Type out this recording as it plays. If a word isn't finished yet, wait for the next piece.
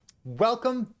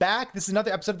Welcome back. This is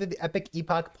another episode of the Epic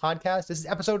Epoch podcast. This is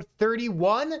episode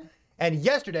 31. And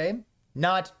yesterday,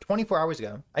 not 24 hours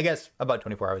ago, I guess about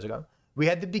 24 hours ago, we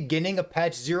had the beginning of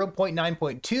patch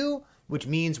 0.9.2, which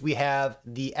means we have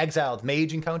the Exiled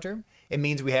Mage encounter. It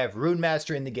means we have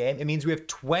Runemaster in the game. It means we have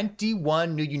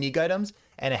 21 new unique items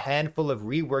and a handful of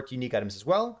reworked unique items as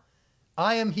well.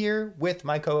 I am here with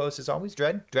my co-host as always,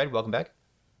 Dread. Dread, welcome back.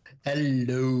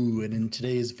 Hello, and in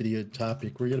today's video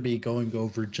topic, we're going to be going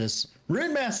over just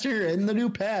Runemaster and the new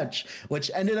patch, which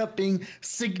ended up being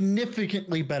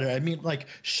significantly better. I mean, like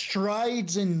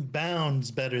strides and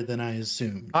bounds better than I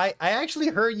assumed. I actually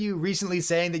heard you recently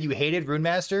saying that you hated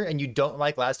Runemaster and you don't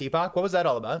like Last Epoch. What was that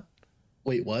all about?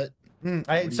 Wait, what?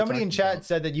 Somebody in chat about?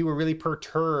 Said that you were really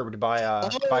perturbed by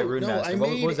Runemaster. No,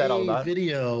 what was that all about?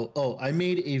 I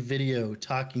made a video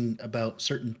talking about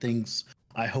certain things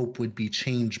I hope would be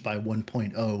changed by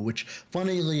 1.0, which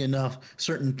funnily enough,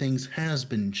 certain things has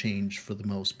been changed for the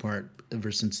most part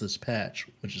ever since this patch,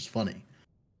 which is funny.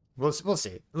 We'll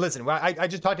see. Listen, I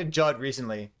just talked to Judd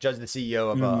recently, Judd's the CEO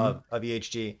of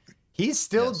EHG. He's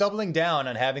still doubling down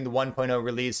on having the 1.0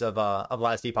 release of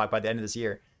Last Epoch by the end of this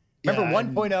year. Remember,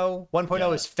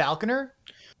 1.0 is Falconer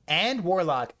and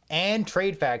Warlock and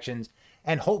trade factions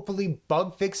and hopefully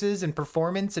bug fixes and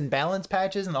performance and balance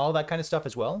patches and all that kind of stuff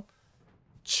as well.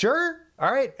 Sure.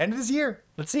 All right. End of this year.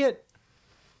 Let's see it.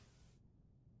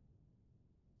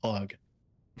 Hog.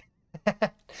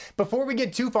 Before we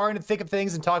get too far into the thick of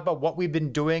things and talk about what we've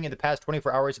been doing in the past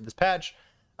 24 hours of this patch,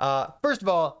 first of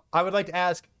all, I would like to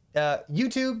ask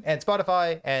YouTube and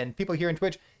Spotify and people here in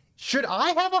Twitch, should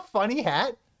I have a funny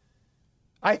hat?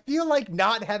 I feel like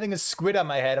not having a squid on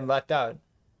my head, I'm left out.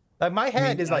 Like my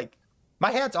hat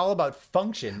my hat's all about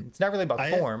function. It's not really about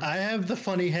form. I have the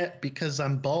funny hat because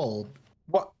I'm bald.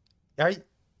 What?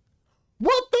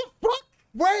 What the fuck?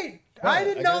 Wait, I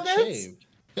didn't know this. Shaved.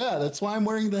 Yeah, that's why I'm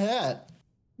wearing the hat.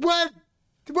 What?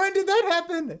 When did that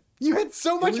happen? You had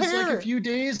so much hair. It was like a few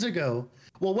days ago.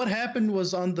 Well, what happened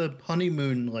was on the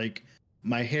honeymoon, like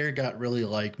my hair got really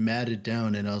like matted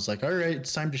down, and I was like, all right,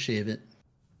 it's time to shave it.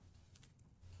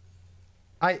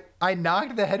 I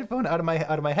knocked the headphone out of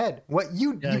my head. What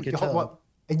you? Yeah, I could tell.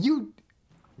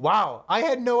 Wow, I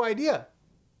had no idea.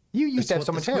 You used to have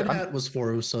so much hair. The hat was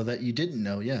for, so that you didn't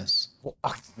know. Yes.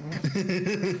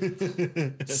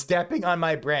 Stepping on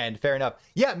my brand. Fair enough.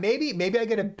 Yeah, maybe I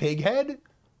get a pig head.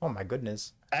 Oh my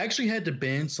goodness. I actually had to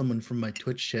ban someone from my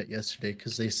Twitch chat yesterday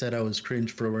because they said I was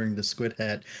cringe for wearing the squid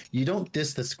hat. You don't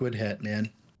diss the squid hat,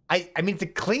 man. I mean, it's a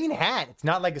clean hat. It's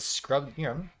not like a scrub.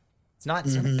 It's not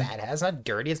some bad hat. It's not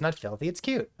dirty. It's not filthy. It's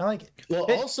cute. I like it. Well,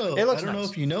 it also, looks I don't know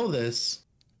nice. if you know this,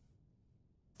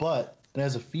 but it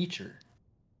has a feature.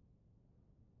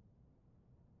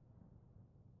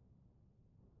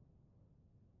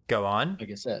 Go on. Like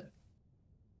I said,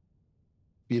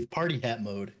 we have party hat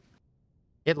mode.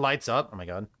 It lights up. Oh my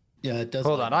god. Yeah, it does.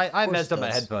 Hold on. I messed up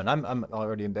my headphone. I'm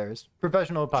already embarrassed.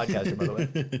 Professional podcaster, by the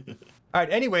way. All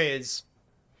right. Anyways,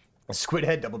 squid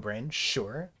head double brain.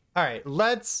 Sure. All right.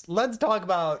 Let's talk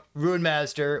about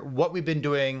Runemaster. What we've been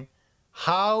doing.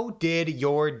 How did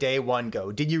your day one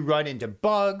go? Did you run into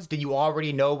bugs? Did you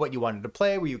already know what you wanted to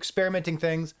play? Were you experimenting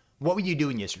things? What were you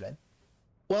doing yesterday?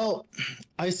 Well,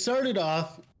 I started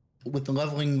off with the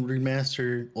leveling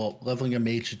a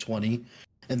mage to 20,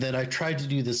 and then I tried to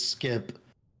do the skip,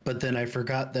 but then I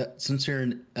forgot that since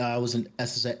I was in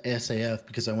SAF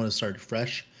because I want to start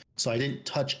fresh, so I didn't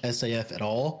touch SAF at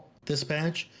all this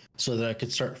patch, so that I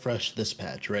could start fresh this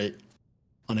patch, right?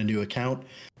 On a new account.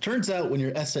 Turns out when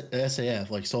you're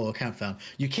SAF, like solo account found,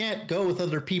 you can't go with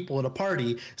other people in a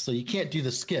party, so you can't do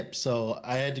the skip. So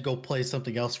I had to go play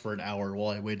something else for an hour while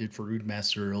I waited for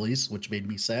Runemaster release, which made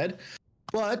me sad.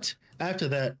 But after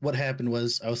that, what happened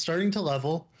was I was starting to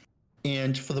level,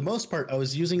 and for the most part, I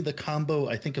was using the combo,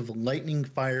 I think, of lightning,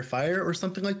 fire, fire, or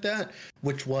something like that,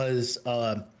 which was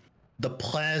the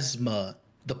plasma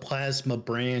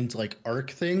brand like arc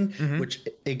thing, which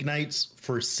ignites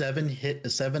for 7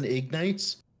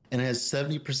 ignites, and it has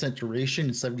 70% duration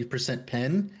and 70%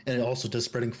 pen, and it also does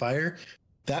spreading fire.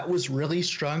 That was really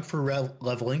strong for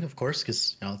leveling, of course,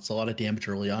 because it's a lot of damage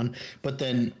early on. But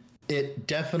then it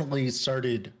definitely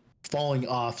started falling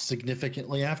off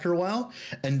significantly after a while.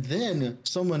 And then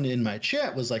someone in my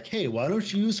chat was like, hey, why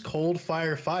don't you use cold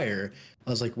fire fire? I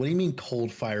was like, what do you mean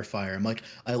cold fire fire? I'm like,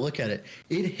 I look at it.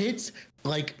 It hits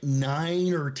like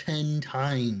 9 or 10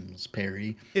 times,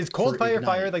 Perry. Is cold fire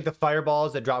fire like the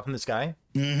fireballs that drop from the sky?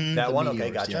 That one? Meteors,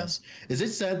 okay, gotcha. Yes. Is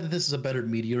it sad that this is a better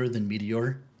meteor than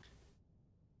meteor?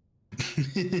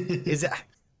 Is it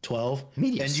 12?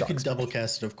 Meteor and sucks. You can double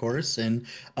cast it, of course. And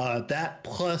that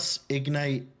plus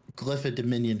ignite Glyph of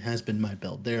Dominion has been my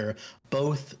build. They're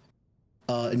both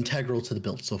integral to the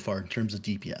build so far in terms of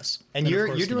DPS. And of you're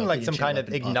course, doing like some kind of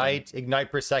weapon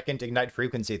ignite per second, ignite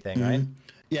frequency thing, right?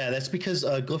 Yeah, that's because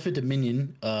Glyph of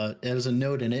Dominion has a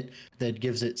node in it that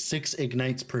gives it 6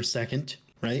 ignites per second,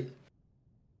 right?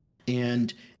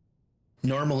 And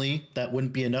normally that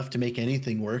wouldn't be enough to make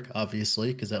anything work,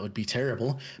 obviously, because that would be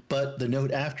terrible. But the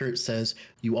node after it says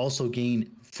you also gain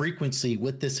frequency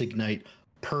with this ignite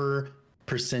per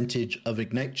percentage of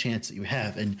ignite chance that you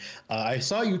have. And I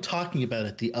saw you talking about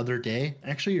it the other day.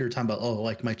 Actually, you were talking about,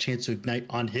 like my chance to ignite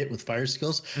on hit with fire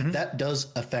skills. That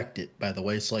does affect it, by the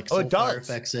way. So like it fire does.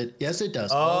 affects it. Yes, it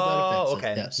does. All that affects it.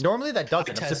 Okay. Yes. Normally that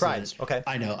doesn't. I'm surprised. It. Okay.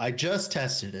 I know. I just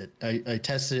tested it. I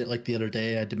tested it like the other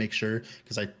day. I had to make sure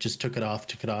because I just took it off,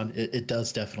 took it on. It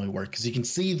does definitely work because you can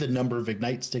see the number of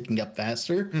ignites ticking up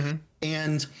faster.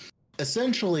 And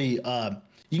essentially,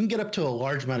 you can get up to a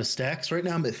large amount of stacks. Right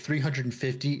now, I'm at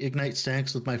 350 ignite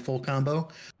stacks with my full combo.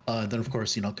 Then, of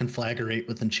course, conflagrate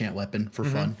with enchant weapon for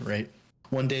fun, right?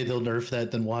 One day they'll nerf that,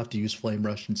 then we'll have to use flame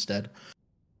rush instead.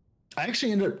 I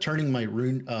actually ended up turning my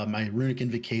runic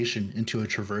invocation into a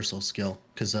traversal skill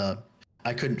because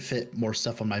I couldn't fit more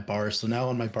stuff on my bar. So now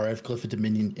on my bar, I have Glyph of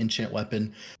Dominion, enchant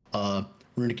weapon,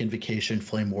 runic invocation,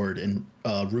 flame ward, and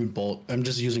rune bolt. I'm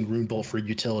just using rune bolt for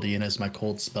utility and as my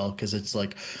cold spell because it's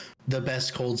like the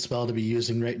best cold spell to be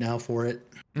using right now for it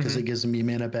because it gives me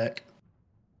mana back.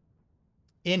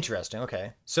 Interesting.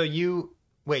 Okay. So you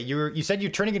said you're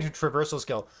turning it into a traversal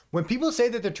skill. When people say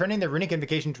that they're turning the runic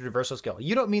invocation into a traversal skill,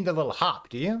 you don't mean the little hop,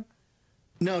 do you?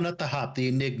 No, not the hop, the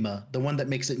enigma, the one that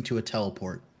makes it into a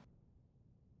teleport.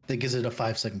 That gives it a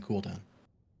 5-second cooldown.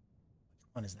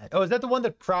 What is that? Oh, is that the one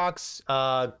that procs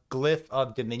Glyph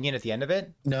of Dominion at the end of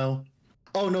it? No.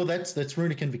 Oh no, that's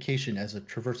runic invocation as a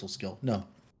traversal skill. No.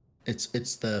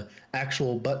 It's the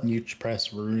actual button you press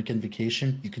for runic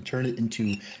invocation. You can turn it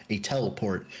into a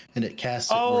teleport, and it casts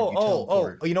it where you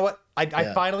teleport. Oh! You know what?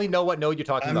 I finally know what node you're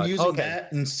talking about. I'm using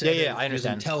that instead of I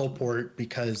understand. using teleport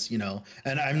because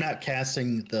and I'm not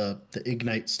casting the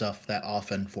ignite stuff that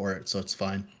often for it, so it's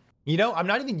fine. I'm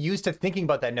not even used to thinking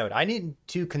about that node. I need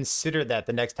to consider that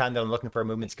the next time that I'm looking for a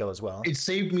movement skill as well. It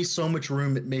saved me so much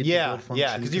room. It made the build function.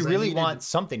 Yeah, because you really want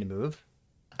something to move.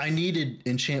 I needed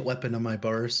enchant weapon on my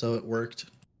bar, so it worked.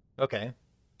 Okay.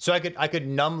 So I could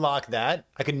numlock that.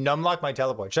 I could numlock my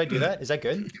teleport. Should I do that? Is that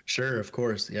good? Sure, of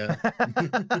course, yeah.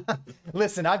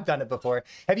 Listen, I've done it before.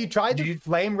 Have you tried the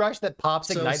flame rush that pops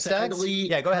ignite stacks?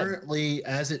 Yeah, go ahead. Currently,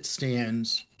 as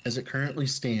it currently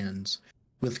stands,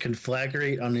 with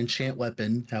conflagrate on enchant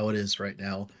weapon, how it is right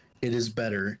now, it is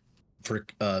better for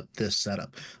this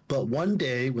setup. But one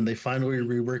day when they finally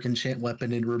rework enchant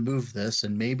weapon and remove this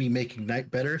and maybe make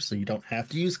ignite better so you don't have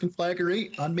to use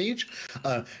conflagrate on mage,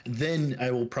 then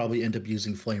I will probably end up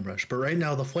using flame rush. But right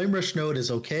now the flame rush node is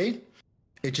okay.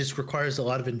 It just requires a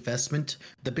lot of investment.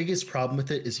 The biggest problem with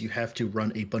it is you have to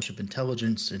run a bunch of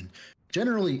intelligence, and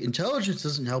generally intelligence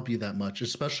doesn't help you that much,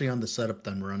 especially on the setup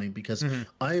that I'm running, because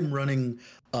I am running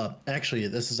actually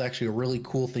this is actually a really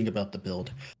cool thing about the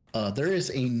build. There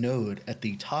is a node at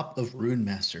the top of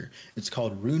Runemaster. It's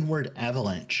called Runeward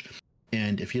Avalanche.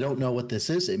 And if you don't know what this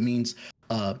is, it means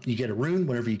you get a rune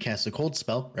whenever you cast a cold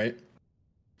spell, right?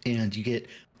 And you get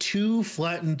 2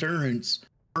 flat endurance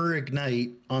per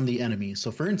ignite on the enemy.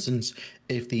 So for instance,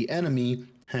 if the enemy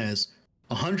has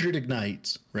 100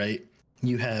 ignites, right,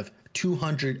 you have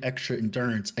 200 extra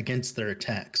endurance against their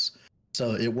attacks.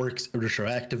 So it works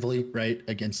retroactively, right,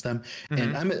 against them.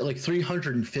 And I'm at like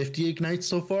 350 ignites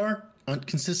so far,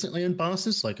 consistently on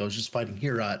bosses. Like I was just fighting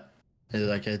Herat,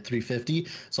 like at 350.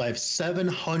 So I have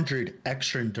 700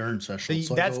 extra endurance thresholds.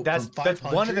 So that's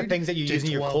one of the things that you're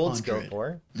using your cold skill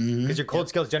for, because your cold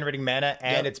skill is generating mana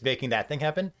and it's making that thing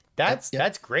happen. That's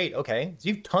great. Okay, so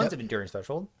you have tons of endurance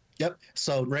threshold. Yep.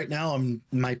 So right now,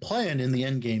 my plan in the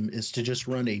end game is to just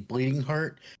run a bleeding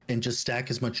heart and just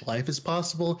stack as much life as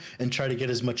possible and try to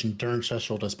get as much endurance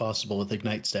threshold as possible with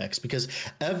ignite stacks, because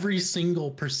every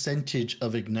single percentage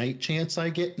of ignite chance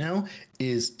I get now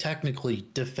is technically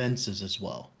defenses as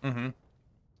well.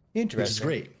 Interesting. Which is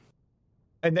great.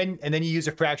 And then you use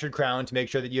a fractured crown to make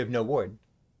sure that you have no ward.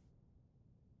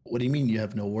 What do you mean you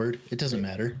have no ward? It doesn't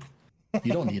matter.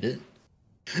 You don't need it.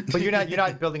 But you're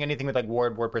not building anything with like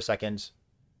ward per second.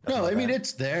 No, I mean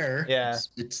it's there. Yeah,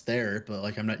 it's there, but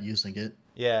like I'm not using it.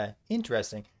 Yeah,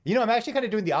 interesting. I'm actually kind of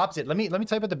doing the opposite. Let me tell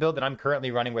you about the build that I'm currently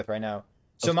running with right now.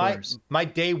 So my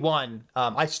day one,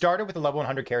 I started with a level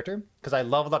 100 character because I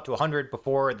leveled up to 100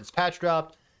 before this patch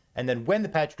dropped, and then when the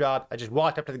patch dropped, I just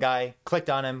walked up to the guy, clicked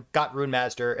on him, got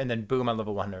Runemaster, and then boom, I'm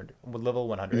level 100.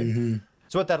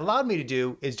 So what that allowed me to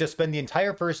do is just spend the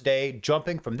entire first day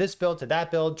jumping from this build to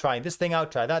that build, trying this thing out,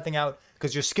 try that thing out,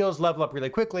 because your skills level up really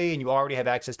quickly and you already have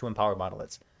access to empowered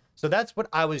monoliths. So that's what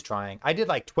I was trying. I did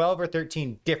like 12 or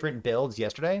 13 different builds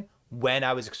yesterday when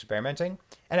I was experimenting,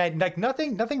 and I like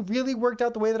nothing really worked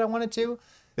out the way that I wanted to.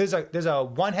 There's a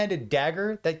one-handed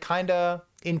dagger that kind of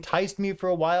enticed me for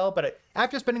a while, but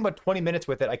after spending about 20 minutes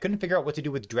with it, I couldn't figure out what to do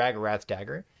with Dragarath's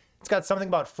dagger. It's got something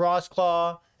about Frost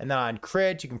Claw, and then on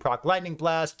crit, you can proc Lightning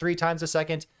Blast 3 times a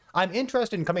second. I'm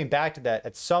interested in coming back to that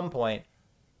at some point,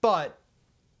 but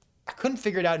I couldn't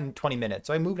figure it out in 20 minutes,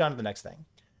 so I moved on to the next thing.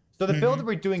 So the build that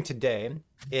we're doing today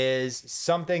is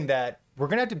something that we're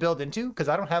going to have to build into, because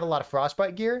I don't have a lot of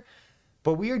Frostbite gear,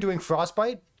 but we are doing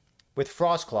Frostbite with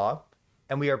Frost Claw,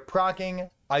 and we are proccing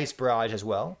Ice Barrage as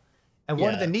well. And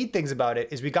one of the neat things about it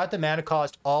is we got the mana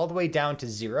cost all the way down to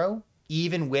 0,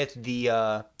 even with the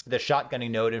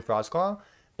shotgunning node in Frostclaw,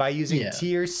 by using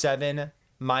tier 7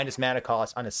 minus mana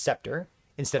cost on a scepter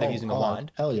instead of using a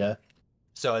wand. Hell yeah.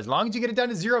 So as long as you get it down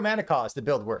to 0 mana cost, the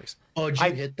build works. Oh, did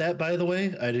you hit that, by the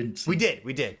way? I didn't see.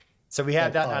 We did. So we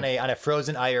have that on a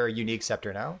Frozen Ire unique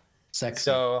scepter now. Sexy.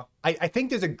 So I think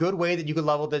there's a good way that you could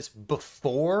level this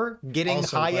before getting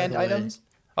high-end items.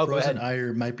 Oh, Frozen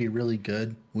Ire might be really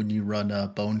good when you run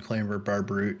Bone Clamor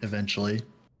Barbrute eventually,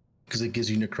 because it gives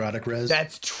you necrotic res.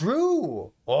 That's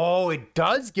true. Oh, it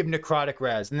does give necrotic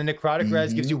res, and the necrotic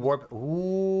res gives you warp.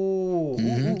 Ooh,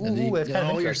 and then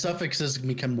all your suffixes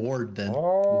become ward then.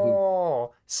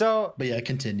 Oh, so. But yeah,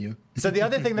 continue. So the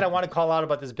other thing that I want to call out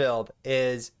about this build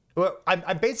is, well,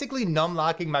 I'm basically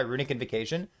numlocking my Runic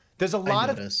Invocation. There's a lot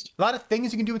of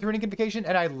things you can do with Runic Invocation,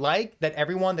 and I like that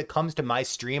everyone that comes to my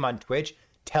stream on Twitch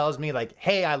tells me like,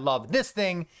 hey, I love this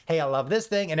thing. Hey, I love this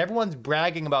thing. And everyone's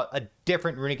bragging about a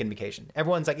different Runic Invocation.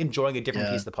 Everyone's like enjoying a different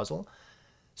piece of the puzzle.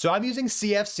 So I'm using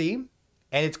CFC,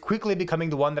 and it's quickly becoming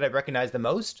the one that I recognize the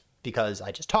most because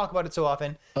I just talk about it so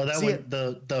often. Oh, that one,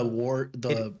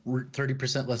 the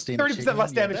 30% less damage. 30%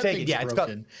 less damage taken. Yeah, it's got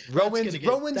Rowan's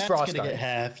Frost. That's gonna get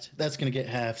halved. That's gonna get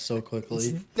halved so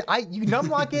quickly. You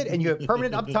numlock it, and you have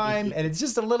permanent uptime, and it's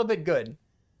just a little bit good.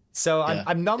 So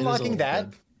I'm numlocking that.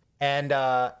 Good.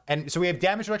 And so we have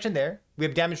damage reduction there. We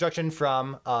have damage reduction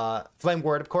from Flame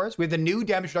Ward, of course. We have the new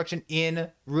damage reduction in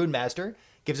Runemaster.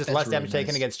 Gives us less damage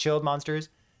taken against chilled monsters.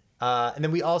 And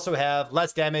then we also have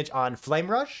less damage on Flame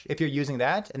Rush if you're using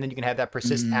that. And then you can have that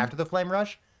persist after the Flame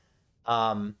Rush.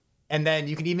 And then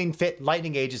you can even fit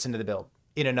Lightning Aegis into the build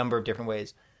in a number of different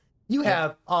ways. You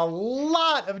have a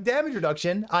lot of damage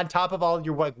reduction on top of all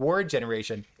your like ward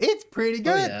generation. It's pretty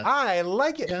good. I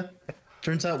like it. Yeah.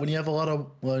 Turns out when you have a lot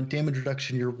of damage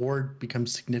reduction, your ward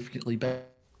becomes significantly better.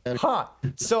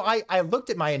 So I looked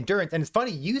at my endurance, and it's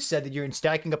funny, you said that you're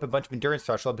stacking up a bunch of endurance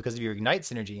threshold because of your Ignite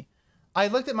synergy. I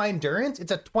looked at my endurance,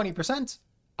 it's at 20%.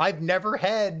 I've never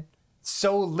had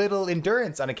so little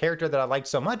endurance on a character that I liked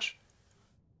so much.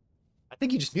 I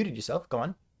think you just muted yourself. Go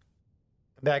on.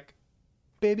 Come back.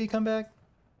 Baby, come back.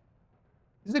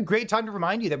 This is a great time to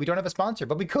remind you that we don't have a sponsor,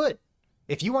 but we could.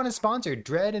 If you want to sponsor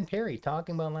Dread and Perry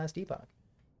talking about Last Epoch,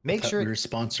 make sure we're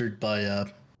sponsored by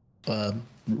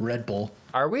Red Bull.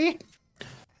 Are we?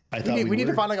 I thought we need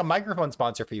to find like a microphone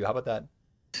sponsor for you. How about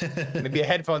that? Maybe a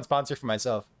headphone sponsor for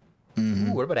myself.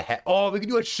 Ooh, what about a hat? Oh, we could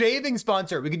do a shaving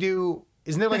sponsor. We could do.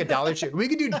 Isn't there like a Dollar Shave? We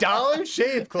could do Dollar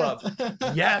Shave Club.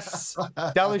 Yes,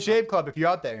 Dollar Shave Club. If you're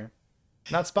out there,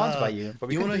 not sponsored by you,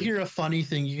 but you want to hear a funny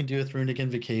thing you can do with Runic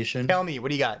Invocation? Tell me,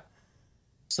 what do you got?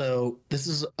 So this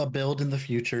is a build in the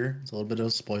future. It's a little bit of a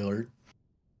spoiler,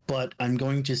 but I'm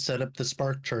going to set up the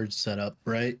Spark Charge setup,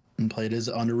 right? And play it as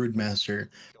on a Runemaster.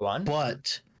 Go on.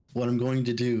 But what I'm going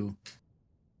to do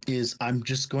is I'm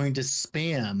just going to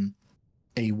spam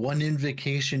a 1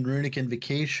 invocation Runic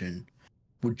Invocation,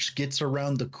 which gets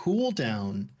around the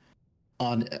cooldown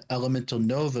on Elemental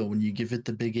Nova when you give it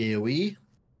the big AoE.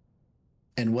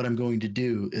 And what I'm going to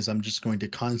do is I'm just going to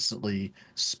constantly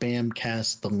spam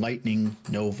cast the Lightning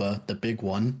Nova, the big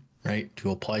one, right,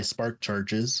 to apply spark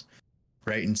charges,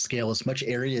 right, and scale as much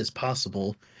area as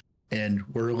possible. And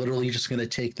we're literally just going to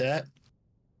take that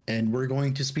and we're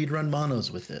going to speedrun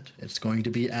monos with it. It's going to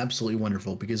be absolutely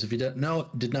wonderful because if you did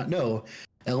not know,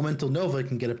 Elemental Nova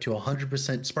can get up to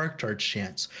 100% spark charge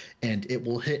chance, and it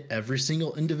will hit every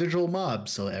single individual mob.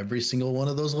 So every single one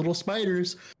of those little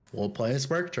spiders will apply a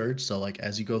spark charge. So like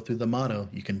as you go through the mono,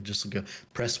 you can just go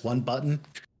press one button,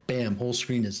 bam, whole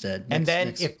screen is dead. And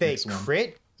then if they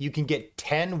crit, you can get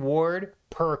 10 ward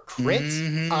per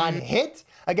crit on hit.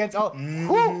 against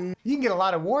whew, you can get a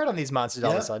lot of ward on these monsters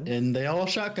all of a sudden. And they all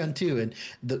shotgun too. And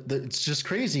it's just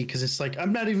crazy because it's like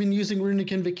I'm not even using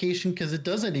Runic Invocation because it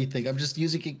does anything. I'm just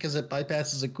using it because it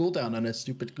bypasses a cooldown on a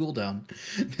stupid cooldown.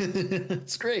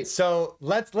 It's great. So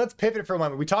let's pivot for a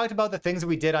moment. We talked about the things that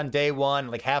we did on day one,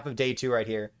 like half of day two right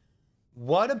here.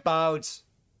 What about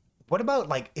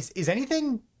like is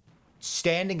anything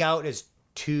standing out as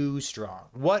too strong?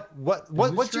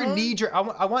 What's your knee jerk?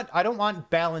 I don't want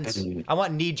balance. I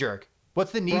want knee jerk.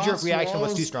 What's the knee jerk reaction?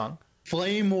 What's too strong?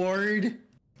 Flame ward.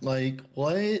 Like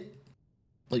what?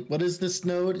 Like what is this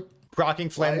node? Rocking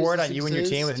flame ward on you and your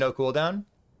team with no cooldown?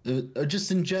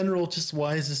 Just in general, just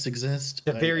why does this exist?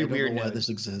 It's a very weird know why node. This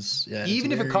exists. Yeah.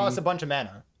 Even if it costs a bunch of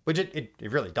mana, which it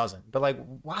really doesn't. But like,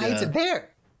 why is it there?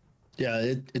 Yeah,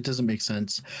 it doesn't make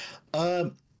sense.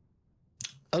 Other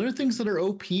things that are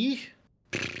OP.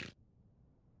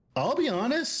 I'll be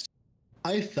honest.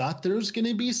 I thought there was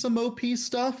gonna be some OP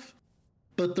stuff,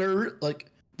 but there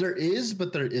is,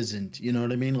 but there isn't. You know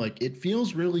what I mean? Like it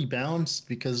feels really balanced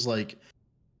because like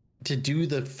to do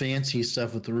the fancy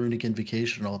stuff with the Runic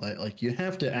Invocation and all that, like you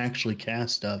have to actually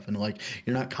cast stuff and like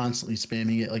you're not constantly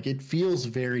spamming it. Like it feels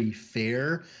very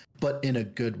fair, but in a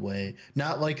good way.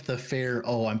 Not like the fair,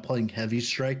 oh, I'm playing heavy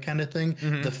strike kind of thing.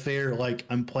 Mm-hmm. The fair, like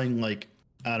I'm playing like,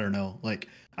 I don't know, like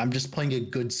I'm just playing a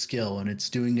good skill and it's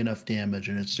doing enough damage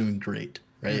and it's doing great,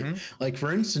 right? Mm-hmm. Like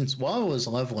for instance, while I was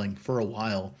leveling for a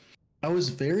while, I was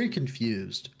very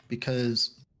confused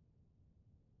because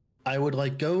I would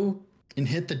like go and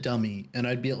hit the dummy and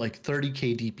I'd be at like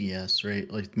 30k DPS,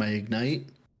 right? Like my ignite.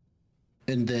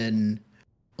 And then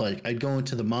like I'd go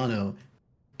into the mono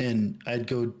and I'd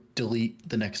go delete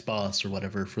the next boss or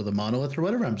whatever for the monolith or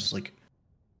whatever. I'm just like,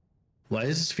 why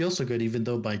does this feel so good even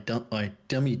though my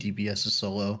dummy DPS is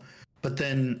so low? But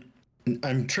then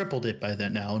I'm tripled it by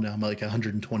that now. Now I'm like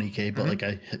 120k, but like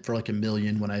I hit for like 1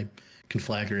 million when I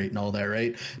conflagrate and all that,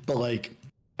 right? But like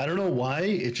I don't know why,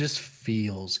 it just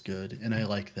feels good and I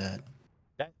like that.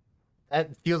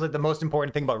 That feels like the most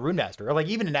important thing about Runemaster, or like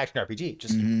even an action RPG.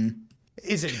 Just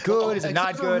is it good? Is it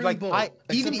not good? Like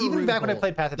even back when I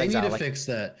played Path of Exile, they need to fix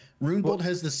that. Runebolt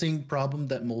has the same problem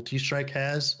that Multi-Strike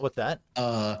has. What's that?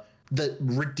 The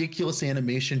ridiculous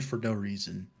animation for no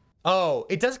reason. Oh,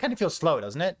 it does kind of feel slow,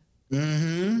 doesn't it?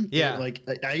 Mm-hmm. Yeah. Like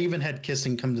I even had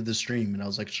Kissing come to the stream and I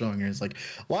was like showing her, it's like,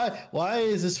 why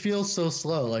does this feel so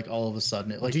slow? Like all of a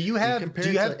sudden, it like. Do you have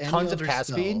tons of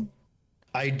cast speed?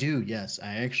 I do, yes.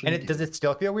 I actually do. Does it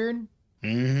still feel weird?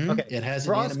 Mm-hmm. Okay. It has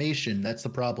an animation. That's the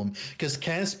problem. Because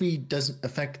cast speed doesn't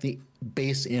affect the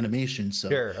base animation. So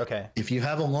sure, okay. If you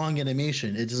have a long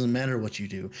animation, it doesn't matter what you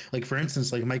do. Like for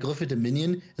instance, like my Glyph of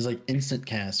Dominion is like instant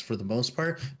cast for the most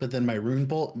part, but then my Rune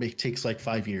Bolt takes like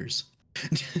 5 years.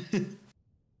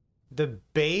 The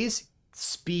base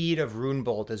speed of Rune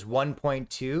Bolt is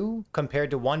 1.2 compared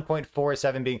to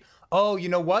 1.47 being. Oh, you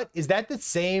know what? Is that the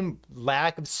same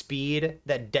lack of speed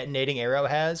that Detonating Arrow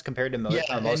has compared to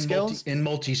most skills? In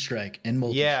multi-strike.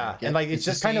 Yeah, and like it's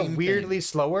just kind of weirdly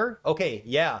slower. Okay,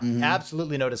 yeah,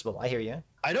 absolutely noticeable. I hear you.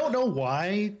 I don't know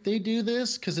why they do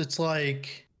this because it's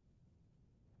like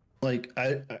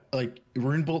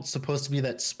Rune Bolt's supposed to be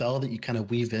that spell that you kind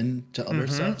of weave in to other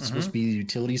stuff. It's supposed to be a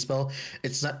utility spell.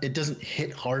 It's not. It doesn't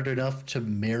hit hard enough to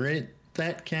merit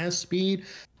that cast speed.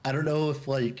 I don't know if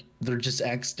like they're just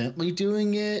accidentally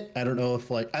doing it. I don't know if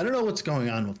like I don't know what's going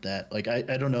on with that. Like I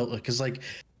don't know because like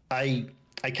I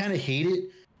kind of hate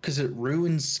it because it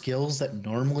ruins skills that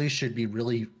normally should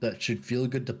feel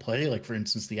good to play. Like for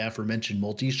instance, the aforementioned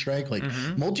multi-strike. Like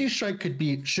multi-strike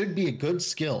should be a good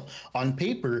skill. On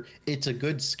paper, it's a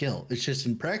good skill. It's just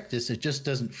in practice, it just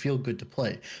doesn't feel good to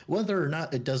play. Whether or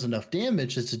not it does enough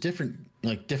damage, it's a different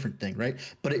thing, right?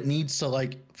 But it needs to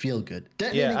like feel good.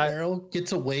 Detonating Arrow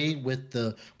gets away with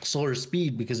the slower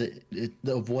speed because it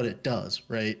of what it does,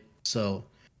 right? So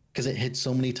because it hits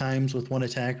so many times with one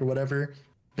attack or whatever.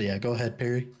 But yeah, go ahead,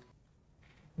 Perry.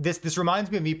 This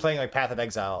reminds me of me playing like Path of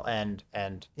Exile and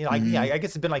you know I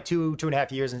guess it's been like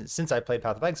 2.5 years since I played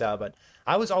Path of Exile, but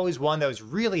I was always one that was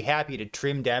really happy to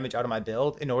trim damage out of my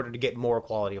build in order to get more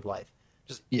quality of life.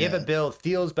 Just if a build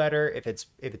feels better, if it's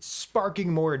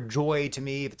sparking more joy to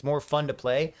me, if it's more fun to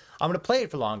play, I'm gonna play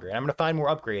it for longer and I'm gonna find more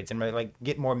upgrades and like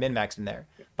get more min-max in there.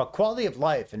 But quality of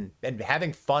life and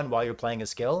having fun while you're playing a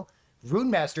skill,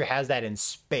 Runemaster has that in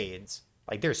spades.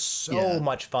 Like there's so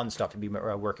much fun stuff to be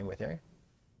working with here.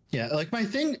 Yeah, like my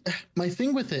thing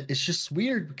with it is just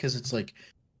weird because it's like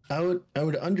I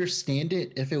would understand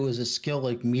it if it was a skill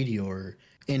like Meteor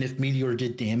And if Meteor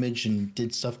did damage and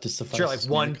did stuff to suffice, Sure, like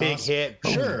one big hit.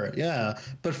 Boom. Sure, yeah.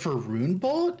 But for Rune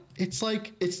Bolt, it's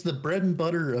like it's the bread and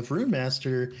butter of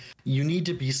Runemaster. You need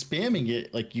to be spamming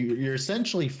it. Like you're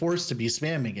essentially forced to be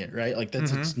spamming it, right? Like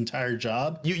that's its entire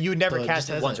job. You never cast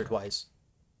it once or twice.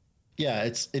 Yeah,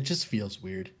 it just feels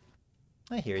weird.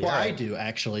 I hear you. Well, right. I do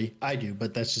actually. I do,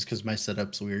 but that's just because my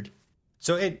setup's weird.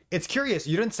 So it's curious.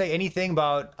 You didn't say anything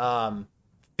about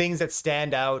things that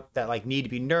stand out that like need to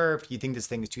be nerfed. You think this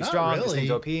thing is too strong? Really. This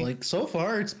thing's OP? Like so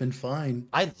far, it's been fine.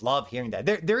 I love hearing that.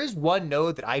 There is one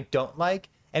node that I don't like,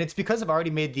 and it's because I've already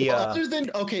made the. Well, other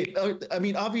than I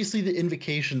mean, obviously the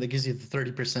invocation that gives you the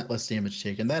 30% less damage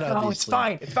taken. That obviously. No, it's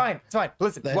fine. It's fine. It's fine.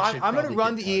 Listen, I'm going to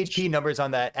run the EHP numbers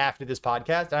on that after this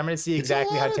podcast, and I'm going to see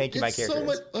exactly how tanky my character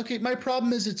is. Okay, my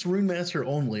problem is it's Runemaster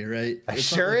only, right? It's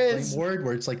sure not like is. Flame Ward,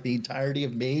 where it's like the entirety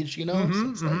of Mage, you know. So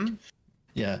it's like,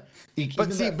 yeah.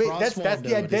 But see, that's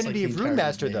the identity of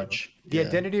Runemaster, though. The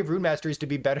identity of Runemaster is to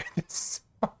be better than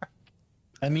Smart.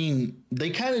 I mean, they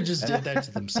kind of just did that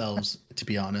to themselves, to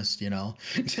be honest, you know.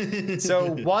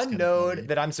 So one node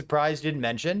that I'm surprised you didn't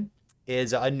mention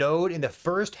is a node in the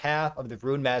first half of the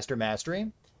Runemaster Mastery,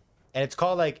 and it's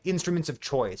called like Instruments of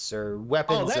Choice or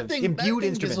Weapons of Imbued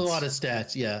Instruments. There's a lot of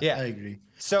stats. Yeah, I agree.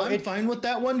 So I'm fine with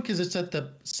that one because it's at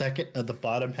the second of the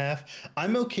bottom half.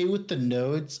 I'm okay with the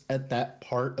nodes at that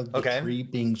part of the tree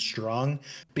being strong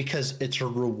because it's a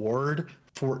reward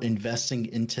for investing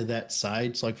into that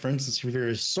side. So like for instance, if you're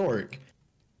a Sork,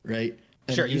 right?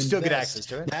 Sure, you still get access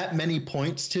to it. That many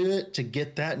points to it to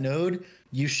get that node,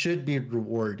 you should be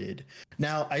rewarded.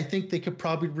 Now, I think they could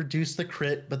probably reduce the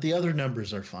crit, but the other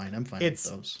numbers are fine. I'm fine with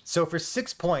those. So for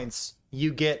 6 points,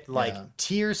 you get like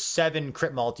tier 7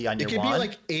 crit multi on your wand. It could be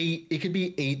like 8. It could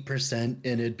be 8%, and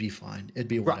it'd be fine. It'd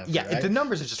be whatever. Yeah, right? The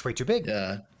numbers are just way too big.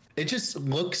 Yeah. It just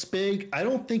looks big. I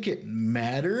don't think it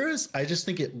matters. I just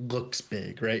think it looks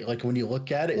big, right? Like when you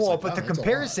look at it. It's but the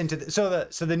comparison to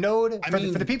the node for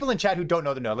the people in chat who don't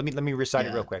know the node, let me recite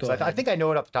it real quick. So I think I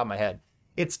know it off the top of my head.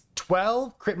 It's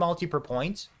 12 crit multi per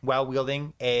point while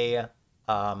wielding a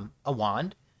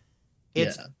wand.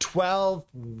 It's 12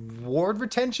 ward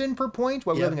retention per point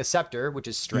while wielding a scepter, which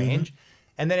is strange,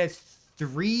 and then it's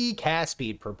 3 cast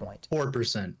speed per point.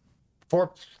 4%.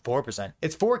 4%.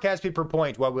 It's 4 cast speed per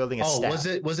point while wielding a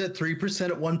staff. Was it 3%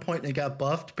 at one point and it got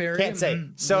buffed, Perry? Can't say.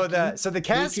 So the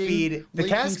cast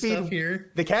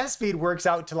speed works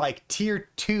out to like tier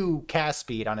 2 cast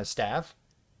speed on a staff.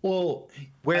 Well,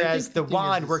 whereas the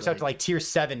wand works out to like tier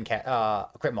 7 crit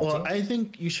multi. Well, I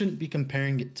think you shouldn't be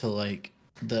comparing it to like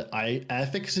the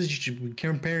affixes. You should be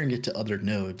comparing it to other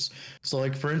nodes. So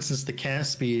like for instance, the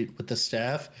cast speed with the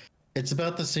staff, it's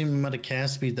about the same amount of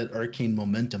cast speed that Arcane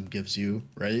Momentum gives you,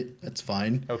 right? That's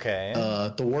fine. Okay.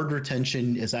 The ward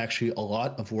retention is actually a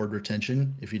lot of ward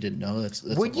retention. If you didn't know, that's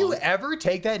Would you ever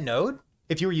take that node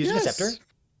if you were using a scepter?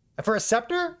 For a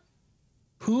scepter?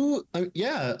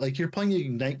 Like you're playing an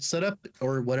Ignite setup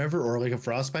or whatever, or like a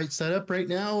Frostbite setup right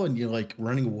now, and you're like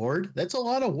running ward. That's a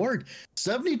lot of ward.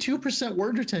 72%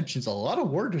 ward retention is a lot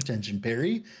of ward retention,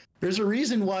 Perry. There's a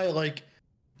reason why like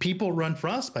people run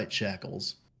Frostbite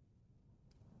shackles.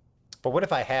 But what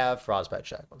if I have Frostbite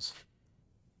shackles?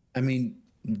 I mean,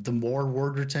 the more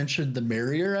ward retention, the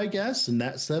merrier, I guess, in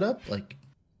that setup. Like,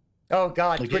 oh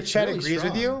god, but Chet really agrees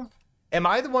with you. Am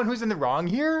I the one who's in the wrong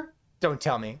here? Don't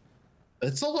tell me.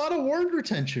 It's a lot of ward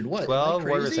retention. What? 12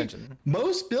 ward retention.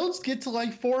 Most builds get to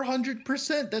like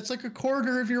 400%. That's like a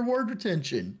quarter of your ward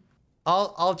retention.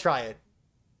 I'll try it.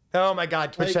 Oh my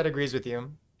god, Twitch Chat agrees with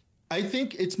you. I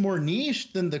think it's more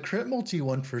niche than the crit multi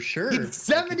one for sure. It's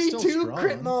 72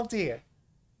 crit multi.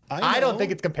 I don't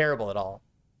think it's comparable at all.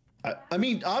 I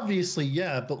mean, obviously,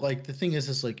 yeah, but like the thing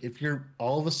is like if you're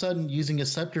all of a sudden using a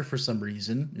scepter for some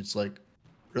reason, it's like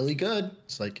really good.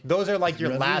 It's like those are like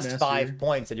your last 5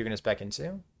 points that you're gonna spec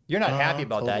into. You're not happy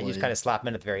about that. You just kind of slap them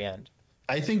in at the very end.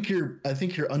 I think you're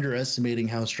underestimating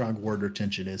how strong ward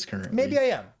retention is currently. Maybe I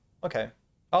am. Okay,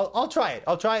 I'll try it.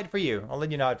 I'll try it for you. I'll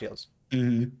let you know how it feels.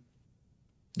 Mm-hmm.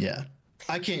 Yeah,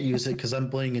 I can't use it because I'm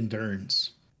playing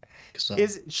Endurance. So.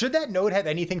 Should that node have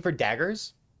anything for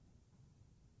daggers?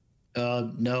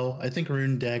 No, I think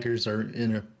rune daggers are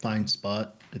in a fine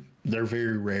spot. They're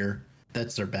very rare.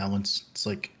 That's their balance. It's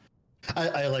like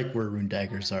I like where rune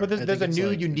daggers are. But there's a new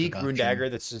unique rune dagger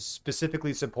that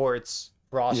specifically supports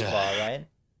Frostclaw, right?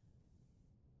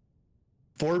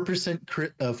 4%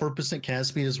 crit, 4% cast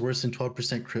speed is worse than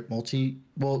 12% crit multi.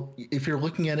 Well, if you're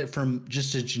looking at it from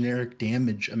just a generic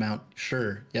damage amount,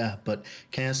 sure, yeah. But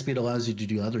cast speed allows you to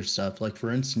do other stuff. Like for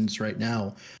instance, right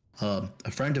now, a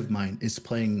friend of mine is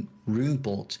playing Rune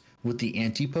Bolt with the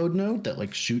antipode node that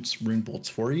like shoots rune bolts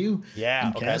for you. Yeah,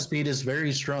 And okay. cast speed is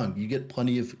very strong. You get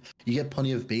plenty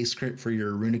of base crit for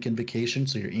your runic invocation,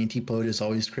 so your antipode is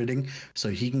always critting. So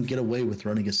he can get away with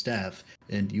running a staff.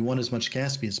 And you want as much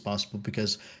cast speed as possible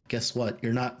because guess what?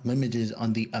 You're not limited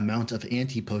on the amount of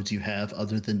antipodes you have,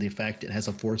 other than the fact it has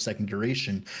a 4-second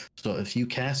duration. So if you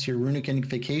cast your runic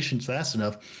invocations fast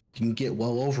enough, you can get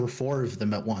well over 4 of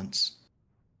them at once.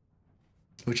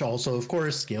 Which also, of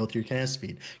course, scale with your cast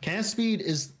speed. Cast speed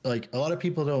is like, a lot of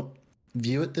people don't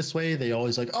view it this way. They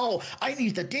always like, oh, I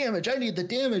need the damage. And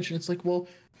it's like, well,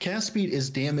 cast speed is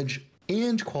damage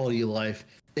and quality of life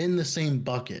in the same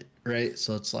bucket, right?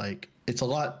 So it's like, it's a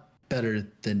lot better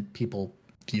than people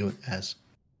view it as.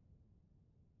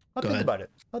 I'll think about it.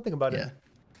 Yeah.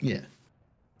 Yeah.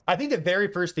 I think the very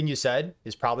first thing you said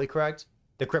is probably correct.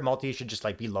 The crit multi should just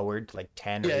like be lowered to like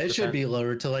 10 or 8%. Yeah, it should be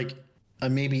lowered to like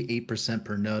maybe 8%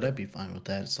 per node. I'd be fine with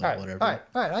that. It's like whatever. All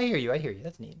right. I hear you.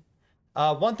 That's neat.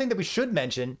 One thing that we should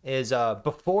mention is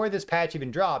before this patch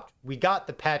even dropped, we got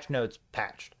the patch notes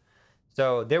patched.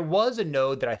 So there was a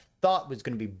node that I thought was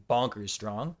going to be bonkers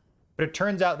strong, but it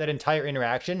turns out that entire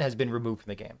interaction has been removed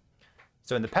from the game.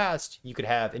 So in the past, you could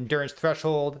have endurance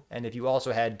threshold, and if you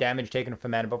also had damage taken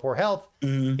from mana before health,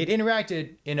 it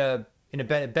interacted in a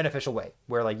beneficial way,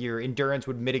 where like your endurance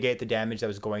would mitigate the damage that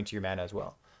was going to your mana as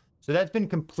well. So that's been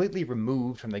completely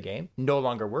removed from the game, no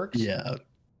longer works. Yeah.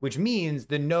 Which means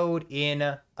the node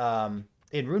in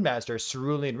Runemaster,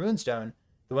 Cerulean Runestone,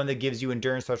 the one that gives you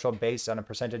endurance threshold based on a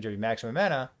percentage of your maximum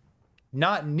mana,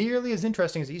 not nearly as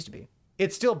interesting as it used to be.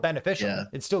 It's still beneficial. Yeah.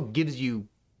 It still gives you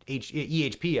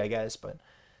EHP, I guess, but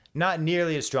not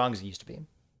nearly as strong as it used to be.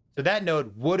 So that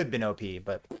node would have been OP,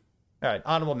 but all right,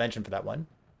 honorable mention for that one.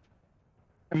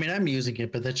 I mean, I'm using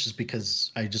it, but that's just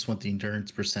because I just want the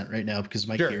endurance percent right now because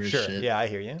my gear is shit. Yeah, I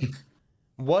hear you.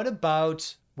 What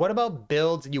about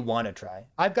builds you want to try?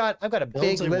 I've got a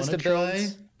big list of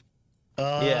builds.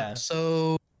 Yeah.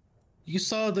 So you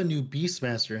saw the new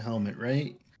Beastmaster helmet,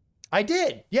 right? I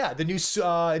did. Yeah, the new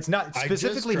it's not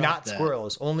specifically not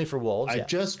squirrels, only for wolves. I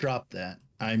just dropped that.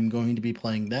 I'm going to be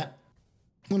playing that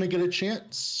when I get a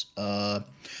chance.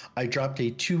 I dropped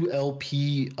a 2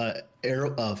 LP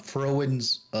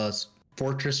Frowen's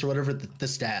Fortress or whatever, the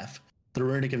staff, the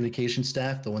Runic Invocation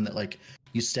staff, the one that like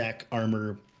you stack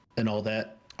armor and all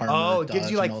that. It gives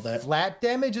you like flat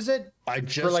damage, is it? I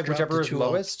just for like whichever is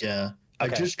lowest. Yeah.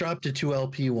 Okay. I just dropped a 2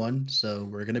 LP one, so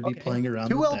we're gonna be playing around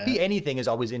 2 with LP that. anything is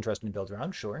always interesting to build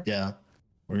around, sure. Yeah.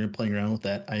 We're gonna be playing around with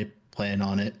that. I plan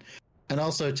on it. And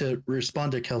also to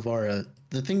respond to Kelvara,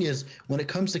 the thing is, when it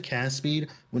comes to cast speed,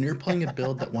 when you're playing a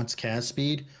build that wants cast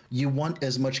speed, you want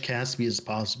as much cast speed as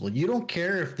possible. You don't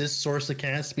care if this source of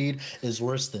cast speed is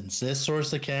worse than this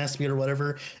source of cast speed or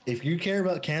whatever. If you care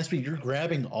about cast speed, you're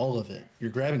grabbing all of it.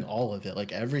 You're grabbing all of it,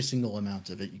 like every single amount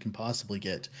of it you can possibly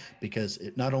get, because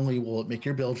it not only will it make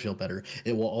your build feel better,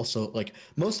 it will also, like,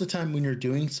 most of the time when you're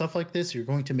doing stuff like this, you're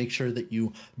going to make sure that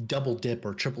you double dip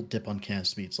or triple dip on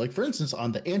cast speeds. Like, for instance,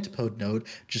 on the antipode node,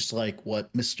 just like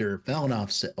what Mr.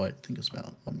 Valinov said. Oh, I think it's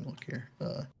Valinov. Let me look here.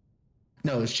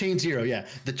 No, it's Chain Zero. Yeah,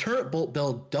 the turret bolt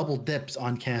build double dips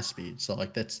on cast speed, so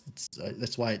like that's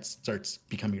why it starts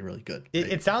becoming really good. Right?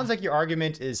 It sounds like your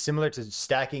argument is similar to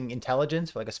stacking intelligence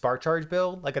for like a spark charge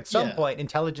build. Like at some point,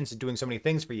 intelligence is doing so many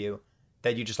things for you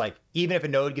that you just like, even if a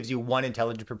node gives you 1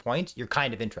 intelligence per point, you're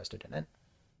kind of interested in it.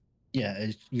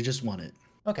 Yeah, you just want it.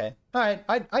 Okay, all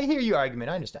right. I hear your argument.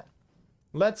 I understand.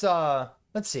 Let's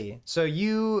see. So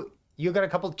you got a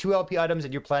couple 2 LP items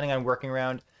that you're planning on working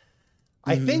around.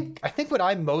 I think what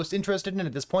I'm most interested in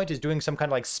at this point is doing some kind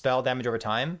of like spell damage over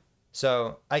time.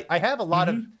 So I have a lot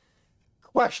of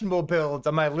questionable builds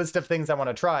on my list of things I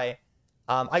want to try.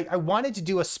 I wanted to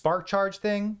do a spark charge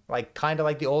thing, like kind of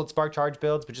like the old spark charge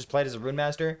builds, but just played as a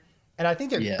Runemaster. And I think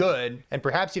they're good and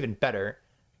perhaps even better.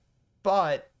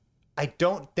 But I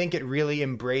don't think it really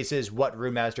embraces what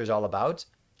Runemaster is all about.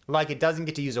 Like, it doesn't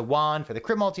get to use a wand for the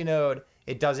crit multi node.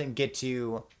 It doesn't get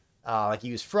to like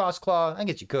use Frostclaw. I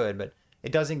guess you could, but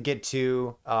it doesn't get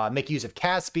to make use of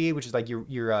cast speed, which is like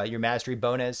your mastery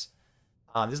bonus.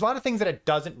 There's a lot of things that it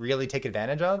doesn't really take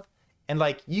advantage of. And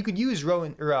like, you could use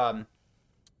Rowan or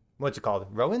what's it called?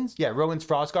 Rowan's? Yeah, Rowan's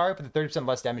Frostguard for the 30%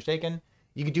 less damage taken.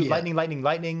 You could do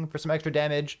lightning for some extra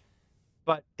damage.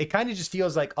 But it kind of just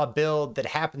feels like a build that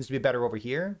happens to be better over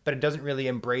here, but it doesn't really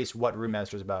embrace what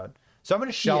Runemaster is about. So I'm going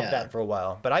to shelve that for a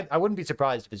while. But I wouldn't be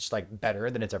surprised if it's just like better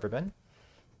than it's ever been.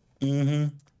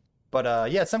 Mm-hmm.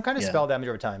 But some kind of spell damage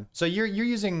over time. So you're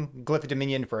using Glyphic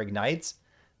Dominion for ignites,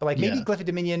 but like maybe Glyphic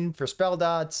Dominion for spell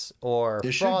dots or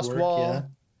Frost Wall.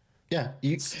 Yeah,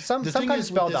 Some the thing kind of is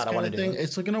with spell this dot I kind want of to thing, do.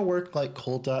 it's gonna work like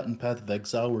Cold Dot and Path of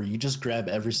Exile, where you just grab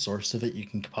every source of it you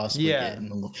can possibly Yeah, get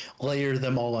and layer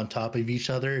them all on top of each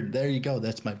other. And there you go.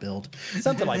 That's my build.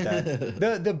 something like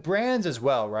that. The brands as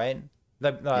well, right?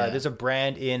 Yeah, There's a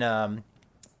brand I in haven't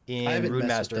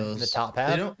messed with Runemaster in the those. top They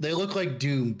half. don't. They look like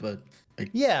Doom, but like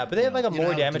Yeah, but they have like a you know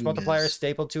more how damage Doom multiplier is.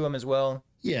 stapled to them as well.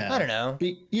 I Yeah, don't know. but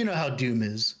you know how Doom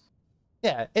is.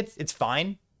 Yeah, it's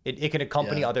fine. It can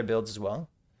accompany Yeah. other builds as well,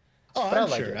 Oh, but I I'm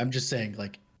like sure. it. I'm just saying,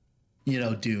 like,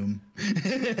 Doom.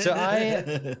 So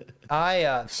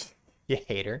I you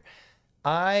hater.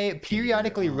 I Hater.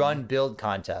 periodically run build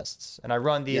contests, and I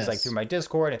run these like through Yes. my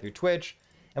Discord and through Twitch,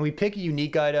 and we pick a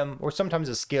unique item or sometimes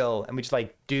a skill, and we just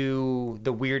like do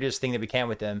the weirdest thing that we can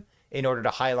with them in order to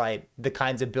highlight the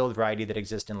kinds of build variety that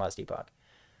exist in Last Epoch.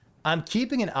 I'm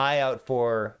keeping an eye out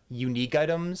for unique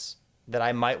items that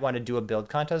I might want to do a build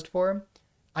contest for.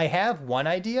 I have one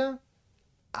idea.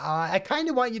 I kind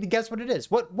of want you to guess what it is.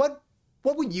 What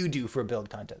would you do for a build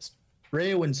contest?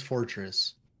 Raywin's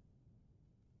Fortress.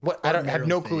 What I Or don't have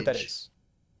no clue what that Marrowphage. is.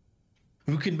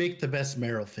 Who can make the best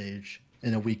Marrowphage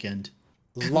in a weekend?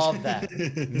 Love that.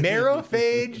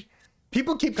 Marrowphage.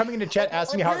 People keep coming into chat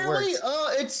asking me how it Really? works.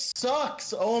 Oh, it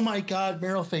sucks. Oh my god,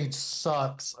 Marrowphage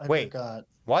sucks. I Wait, forgot.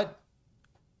 what?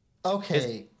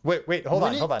 Okay. Wait, hold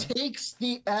on. When it takes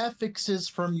the affixes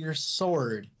from your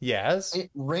sword, Yes.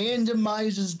 it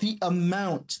randomizes the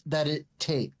amount that it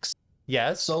takes.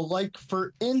 Yes. So, like,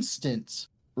 for instance,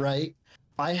 right,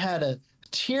 I had a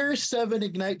tier 7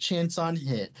 ignite chance on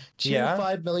hit, tier Yeah.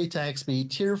 5 melee attack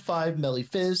speed, tier 5 melee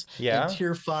fizz, Yeah. and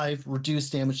tier 5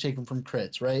 reduced damage taken from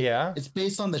crits, right? Yeah. It's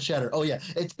based on the shatter. Oh, yeah,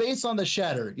 it's based on the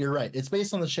shatter. You're right. It's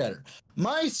based on the shatter.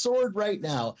 My sword right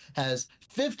now has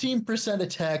 15%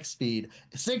 attack speed,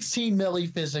 16 melee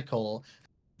physical,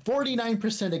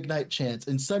 49% ignite chance,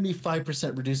 and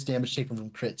 75% reduced damage taken from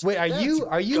crits. Wait, are That's you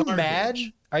mad?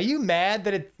 garbage. Are you mad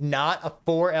that it's not a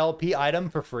 4 LP item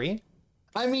for free?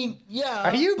 I mean, yeah.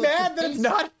 Are you but mad the that it's base-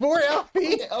 not 4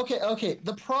 LP? Okay.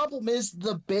 The problem is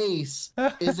the base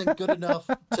isn't good enough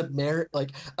to merit.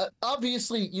 Like,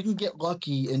 obviously, you can get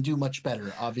lucky and do much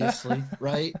better. Obviously,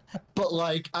 right? But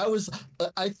like,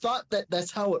 I thought that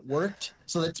that's how it worked,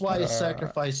 so that's why I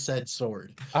sacrificed said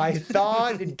sword. I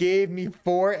thought it gave me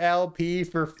 4 LP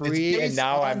for It's free, and based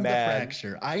now on I'm the mad.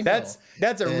 fracture. I know.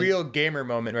 That's a And- real gamer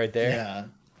moment right there.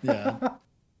 Yeah.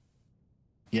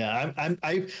 Yeah,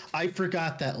 I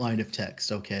forgot that line of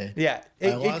text. Okay. Yeah, I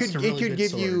it lost a could really good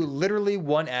give you sword. literally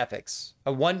one affix,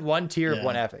 a one tier of Yeah.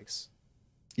 one affix.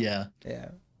 Yeah. Yeah,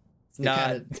 it's It not.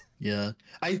 kinda- yeah.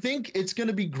 I think it's going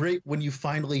to be great when you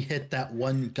finally hit that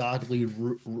one godly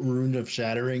rune of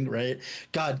shattering, right?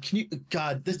 God,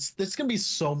 this going to be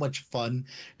so much fun.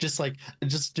 Just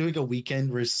doing a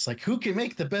weekend where it's like, who can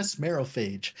make the best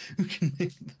Marrowphage? Who can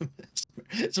make the best?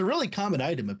 It's a really common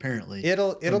item, apparently.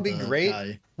 It'll from be the great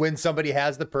guy. when somebody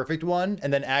has the perfect one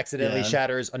and then accidentally Yeah.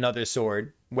 shatters another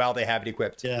sword while they have it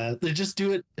equipped. Yeah, they just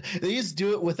do it. They just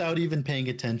do it without even paying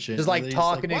attention. Just like They're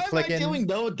talking and Why clicking. am I doing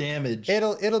no damage?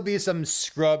 It'll be some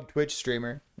scrub Twitch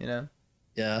streamer, you know.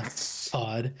 Yeah,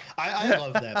 odd. I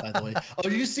love that, by the way. Oh,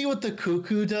 you see what the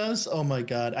cuckoo does? Oh my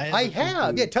god, I the have.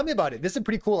 cuckoo. Yeah, tell me about it. This is a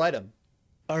pretty cool item.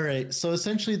 All right, so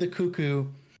essentially the cuckoo,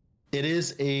 it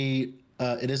is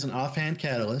an offhand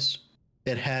catalyst.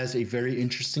 It has a very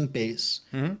interesting base.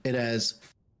 Mhm. It has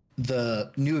the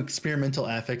new experimental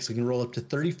affix. It can roll up to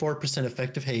 34%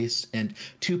 effective haste and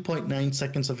 2.9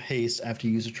 seconds of haste after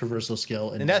you use a traversal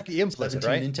skill. And that's the implicit, 17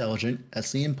 right? intelligent.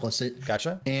 That's the implicit.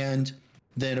 Gotcha. And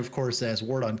then, of course, it has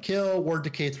ward on kill, ward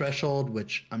decay threshold,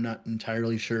 which I'm not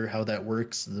entirely sure how that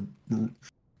works.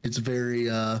 It's very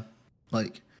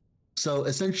like, so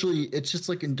essentially, it's just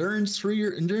like endurance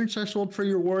threshold for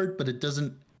your ward, but it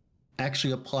doesn't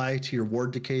actually apply to your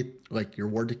ward decay, like your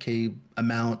ward decay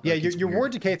amount. Yeah, Like, it's your weird.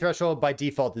 ward decay threshold by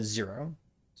default is 0,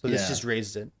 so this Yeah. just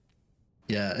raises it.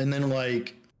 Yeah, and then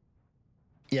like,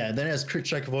 yeah, then it has crit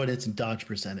strike avoidance and dodge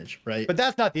percentage, right? But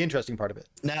that's not the interesting part of it.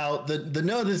 Now, the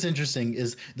note that's interesting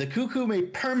is the cuckoo may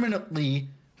permanently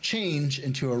change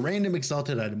into a random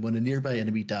exalted item when a nearby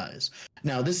enemy dies.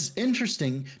 Now, this is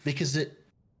interesting because it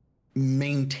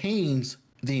maintains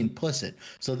the implicit.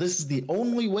 So this is the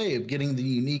only way of getting the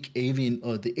unique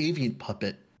the avian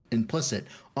puppet implicit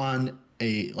on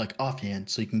a like offhand,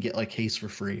 so you can get like haste for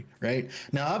free, right?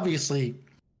 Now, obviously,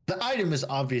 the item is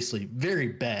obviously very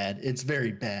bad. It's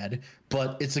very bad,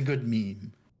 but it's a good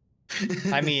meme.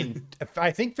 I mean,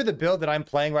 I think for the build that I'm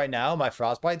playing right now, my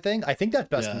Frostbite thing, I think that's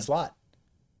best Yeah. in slot.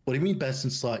 What do you mean best in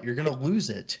slot? You're gonna lose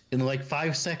it in like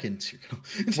 5 seconds.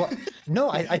 Well, no,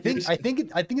 I think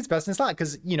it's best in slot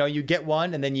because you get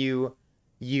one and then you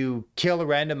you kill a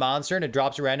random monster and it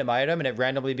drops a random item and it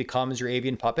randomly becomes your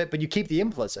avian puppet, but you keep the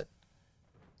implicit.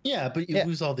 Yeah, but you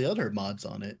lose all the other mods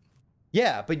on it.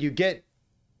 Yeah, but you get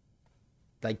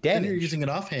like damage. Then you're using an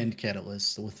offhand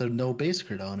catalyst with a no base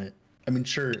crit on it. I mean,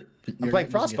 sure, I'm playing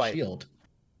Frostbite. Shield,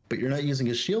 but you're not using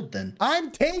a shield then.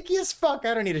 I'm tanky as fuck.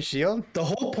 I don't need a shield. The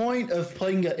whole point of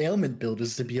playing an ailment build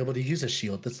is to be able to use a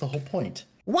shield. That's the whole point.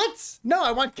 What? No,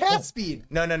 I want cast speed.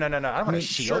 No. I don't want a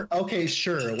shield. Sure. Okay,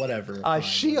 sure, whatever. A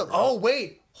shield. Whatever. Oh,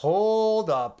 wait. Hold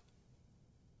up.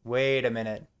 Wait a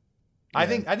minute. Yeah. I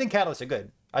think catalysts are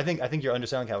good. I think you're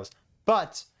underselling catalysts.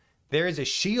 But there is a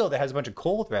shield that has a bunch of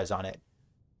cold res on it.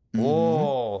 Mm-hmm.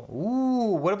 Oh,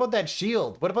 ooh! What about that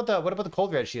shield? What about the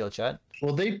cold red shield, chat?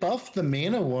 Well, they buffed the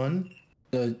mana one,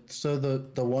 so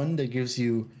the one that gives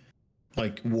you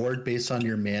like ward based on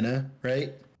your mana,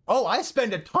 right? Oh, I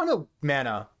spend a ton of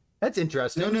mana. That's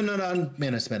interesting. No,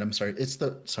 mana spend. I'm sorry. It's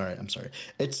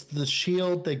the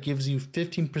shield that gives you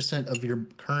 15% of your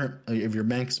current of your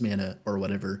max mana or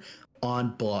whatever on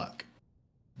block.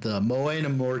 The Moena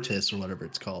Mortis or whatever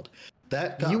it's called.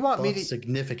 That got buffed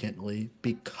significantly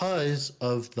because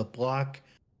of the block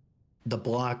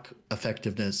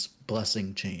effectiveness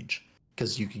blessing change.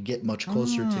 Because you can get much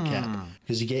closer to cap.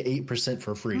 Because you get 8%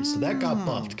 for free. So that got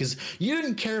buffed. Because you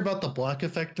didn't care about the block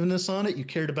effectiveness on it. You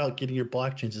cared about getting your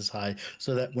block chances high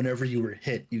so that whenever you were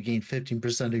hit, you gained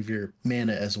 15% of your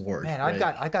mana as ward. Man, right?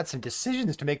 I got some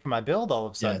decisions to make for my build all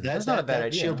of a sudden. Yeah, that's not a bad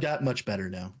idea. Shield got much better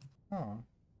now.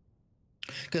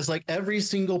 Because like every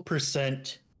single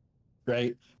percent,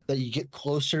 right, that you get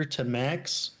closer to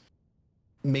max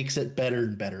makes it better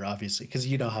and better, obviously, because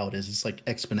you know how it is. It's like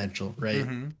exponential, right?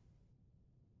 Mm-hmm.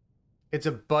 It's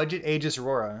a budget Aegis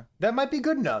Aurora. That might be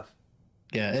good enough.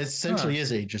 Yeah, it essentially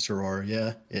is Aegis Aurora.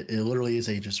 Yeah, it literally is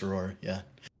Aegis Aurora. Yeah.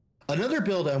 Another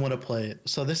build I want to play.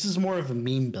 So this is more of a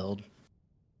meme build.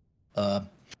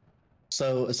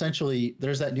 So essentially,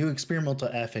 there's that new experimental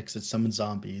affix that summons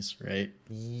zombies, right?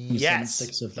 Yes,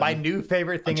 6 of them. My new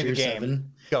favorite thing in the game.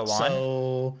 7. Go on.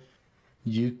 So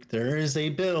there is a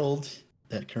build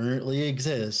that currently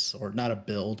exists, or not a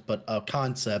build, but a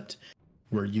concept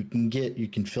where you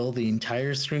can fill the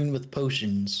entire screen with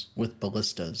potions with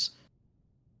ballistas.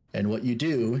 And what you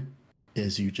do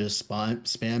is you just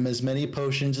spam as many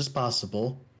potions as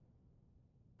possible,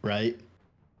 right?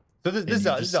 So this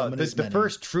is the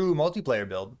first true multiplayer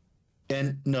build.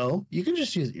 And no, you can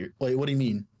just use wait, what do you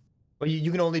mean? Well,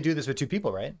 you can only do this with 2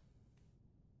 people, right?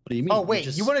 What do you mean? Oh wait,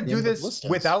 you want to do this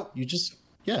without? You just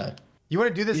yeah. You want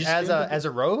to do this as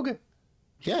a rogue?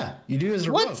 Yeah, you do as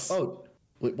a rogue. Oh,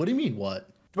 what do you mean? What?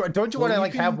 Don't you want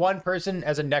to have one person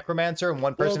as a necromancer and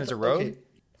one person as a rogue? Okay.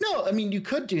 No, I mean you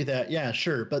could do that. Yeah,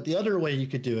 sure. But the other way you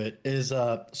could do it is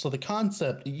so the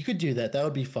concept you could do that. That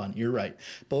would be fun. You're right.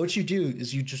 But what you do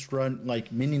is you just run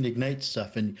like minion ignite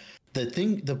stuff, and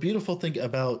the beautiful thing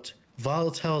about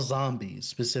volatile zombies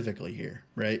specifically here,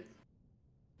 right,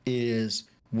 is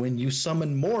when you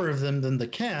summon more of them than the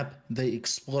cap, they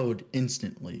explode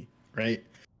instantly, right?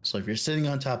 So if you're sitting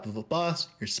on top of a boss,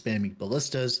 you're spamming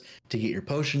ballistas to get your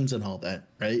potions and all that,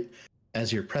 right?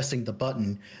 As you're pressing the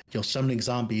button, you're summoning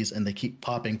zombies and they keep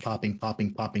popping.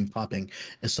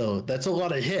 And so that's a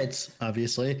lot of hits,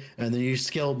 obviously. And then you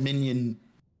scale minion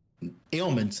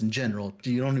ailments in general.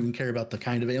 You don't even care about the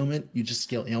kind of ailment. You just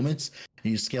scale ailments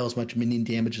and you scale as much minion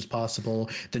damage as possible.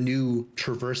 The new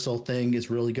traversal thing is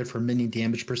really good for minion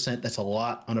damage percent. That's a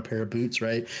lot on a pair of boots,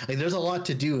 right? Like there's a lot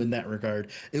to do in that regard.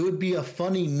 It would be a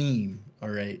funny meme, all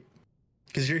right?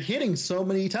 Because you're hitting so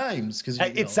many times.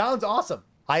 It sounds awesome.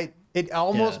 It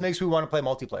almost makes me want to play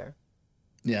multiplayer.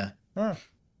 Yeah. Huh.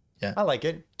 Yeah. I like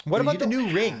it. What about the new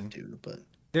ring?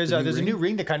 There's a new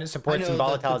ring that kind of supports some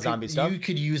volatile zombie stuff. You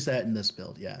could use that in this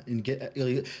build, yeah.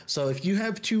 So if you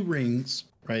have 2 rings,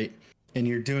 right, and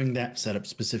you're doing that setup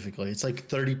specifically, it's like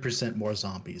 30% more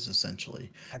zombies essentially.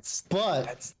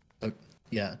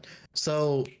 Yeah.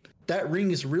 So that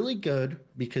ring is really good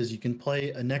because you can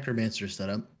play a necromancer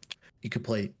setup. You could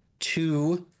play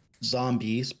 2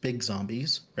 zombies, big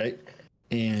zombies, right?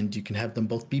 And you can have them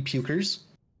both be pukers,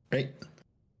 right?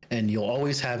 And you'll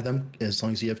always have them as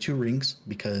long as you have 2 rings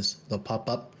because they'll pop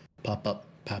up,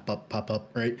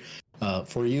 right?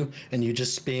 For you. And you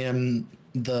just spam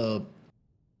the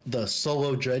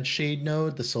solo dread shade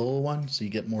node, the solo one, so you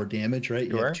get more damage, right?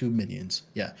 You have 2 minions.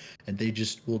 Yeah. And they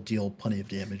just will deal plenty of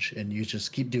damage. And you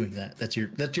just keep doing that. That's your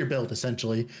build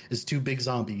essentially, is 2 big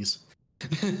zombies.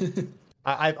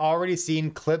 I've already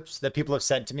seen clips that people have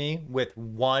sent to me with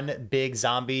 1 big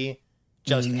zombie,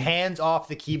 just hands off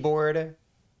the keyboard,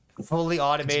 fully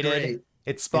automated.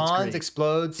 It spawns,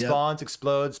 explodes, spawns,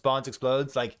 explodes, spawns,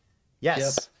 explodes. Like,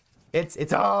 yes,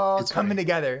 it's all coming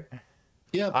together.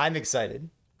 Yep. I'm excited.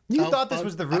 You thought this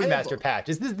was the Runemaster patch.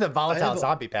 Is this the volatile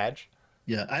zombie patch?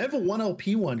 Yeah, I have a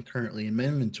 1LP one currently in my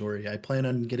inventory. I plan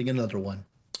on getting another one.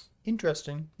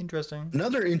 Interesting.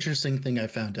 Another interesting thing I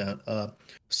found out.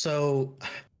 So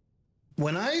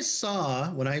when I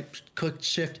clicked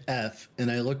Shift F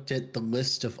and I looked at the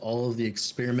list of all of the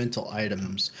experimental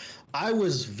items, I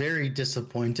was very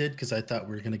disappointed because I thought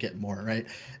we were going to get more, right?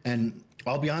 And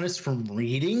I'll be honest, from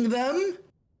reading them,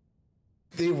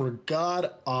 they were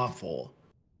god awful,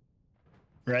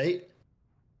 right?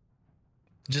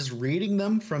 Just reading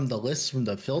them from the list from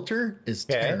the filter is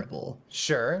terrible.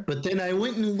 Sure. But then I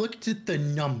went and looked at the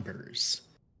numbers.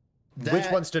 Which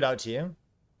one stood out to you?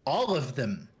 All of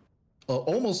them.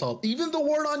 Almost all. Even the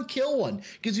ward on kill one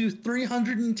gives you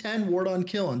 310 ward on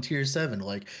kill on tier 7.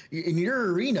 Like in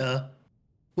your arena,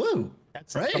 woo.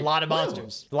 That's right? A lot of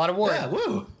monsters. A lot of ward. Yeah,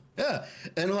 woo. Yeah.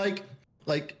 And like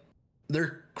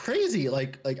they're crazy.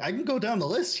 Like I can go down the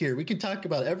list here. We can talk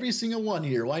about every single one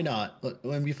here. Why not?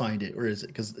 Let me find it. Where is it?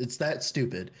 Because it's that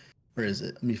stupid. Where is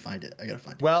it? Let me find it. I gotta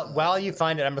find it. Well, while you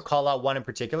find it, I'm gonna call out one in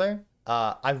particular.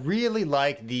 I really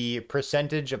like the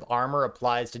percentage of armor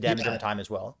applies to damage over time as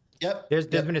well. Yep. There's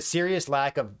been a serious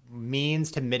lack of means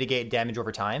to mitigate damage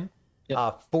over time.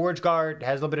 Yep. Forge Guard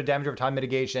has a little bit of damage over time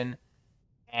mitigation,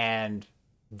 and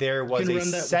there was a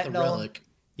Sentinel.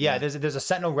 Yeah, there's a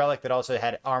Sentinel relic that also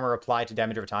had armor applied to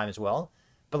damage over time as well.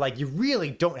 But like you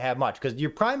really don't have much because your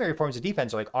primary forms of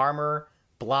defense are like armor,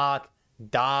 block,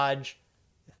 dodge,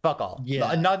 fuck all.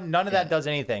 Yeah. None of that does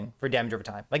anything for damage over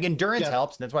time. Like endurance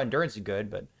helps, and that's why endurance is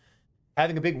good, but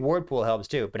having a big ward pool helps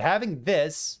too. But having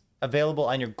this available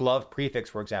on your glove prefix,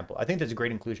 for example, I think that's a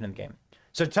great inclusion in the game.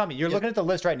 So tell me, you're looking at the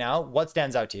list right now. What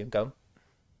stands out to you? Go.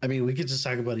 I mean, we could just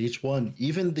talk about each one.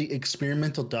 Even the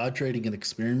experimental dodge rating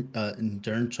and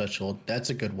endurance threshold, that's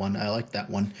a good one. I like that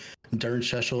one. Endurance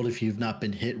threshold, if you've not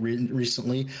been hit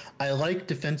recently. I like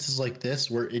defenses like this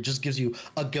where it just gives you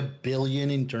a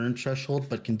gabillion endurance threshold,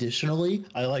 but conditionally.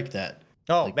 I like that.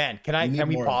 Oh, like, man. Can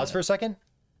we pause for a second?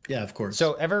 Yeah, of course.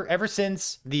 So ever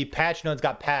since the patch notes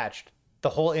got patched, the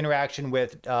whole interaction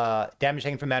with damage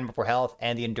taken from mana before health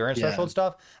and the endurance threshold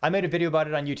stuff. I made a video about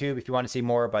it on YouTube if you want to see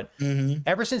more. But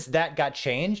ever since that got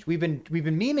changed, we've been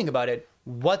memeing about it.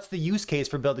 What's the use case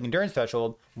for building endurance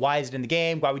threshold? Why is it in the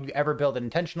game? Why would you ever build it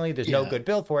intentionally? There's no good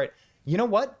build for it. You know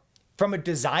what? From a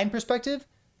design perspective,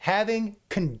 having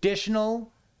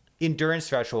conditional endurance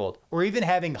threshold or even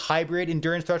having hybrid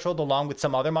endurance threshold along with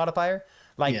some other modifier,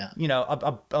 like, you know,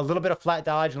 a little bit of flat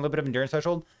dodge and a little bit of endurance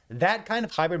threshold, that kind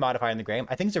of hybrid modifier in the game,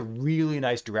 I think is a really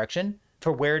nice direction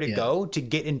for where to go to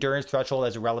get endurance threshold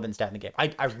as a relevant stat in the game.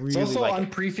 I really it's also like on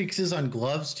it. Prefixes on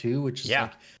gloves too, which is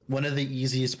like one of the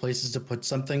easiest places to put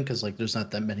something because like there's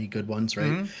not that many good ones,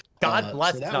 right? God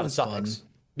bless, it's not a suffix. Fun.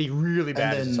 Be really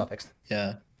bad as a suffix.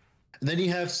 Yeah. And then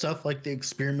you have stuff like the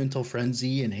experimental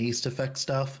frenzy and haste effect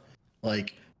stuff.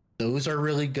 Like those are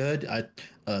really good.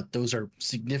 Those are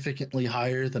significantly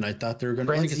higher than I thought they were going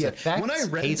to. Frenzy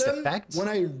effects, when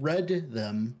I read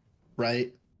them,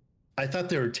 right, I thought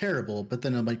they were terrible. But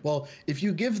then I'm like, well, if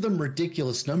you give them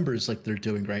ridiculous numbers like they're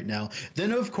doing right now,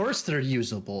 then of course they're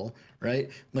usable, right?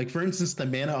 Like for instance, the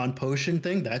mana on potion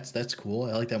thing, that's cool.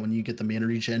 I like that when you get the mana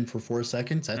regen for 4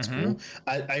 seconds. That's cool.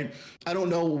 I don't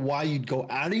know why you'd go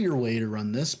out of your way to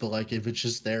run this, but like if it's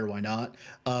just there, why not?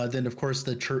 Then of course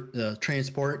the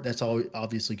transport, that's all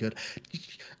obviously good.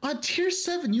 On tier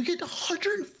 7, you get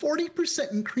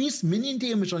 140% increased minion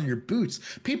damage on your boots.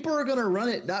 People are gonna run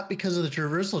it not because of the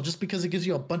traversal, just because it gives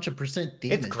you a bunch of percent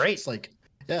damage. It's great. It's like,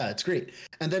 yeah, it's great.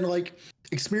 And then like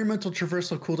experimental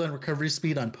traversal cooldown recovery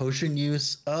speed on potion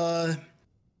use.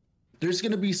 There's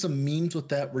going to be some memes with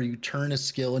that where you turn a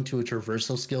skill into a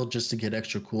traversal skill just to get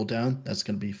extra cooldown. That's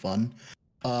going to be fun.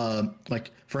 Like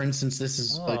for instance, this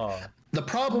is like the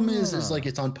problem is like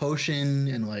it's on potion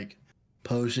and like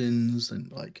potions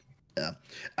and like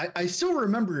I still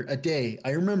remember a day.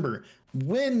 I remember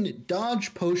when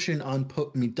dodge potion on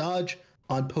dodge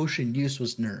on potion use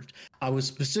was nerfed. I was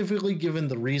specifically given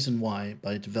the reason why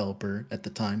by a developer at the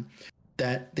time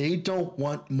that they don't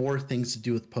want more things to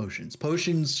do with potions.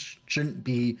 Potions shouldn't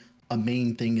be a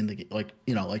main thing in the game, like,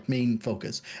 you know, like main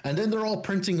focus. And then they're all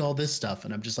printing all this stuff.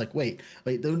 And I'm just like, wait,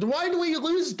 why do we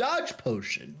lose dodge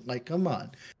potion? Like, come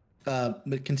on.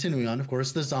 But continuing on, of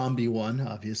course, the zombie one,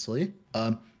 obviously.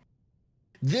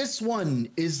 This one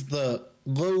is the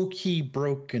low-key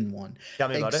broken one. Tell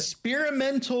me about it.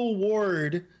 Experimental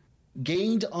ward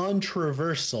gained on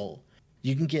traversal.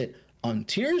 You can get on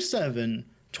tier 7,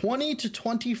 20 to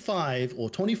 25 or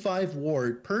 25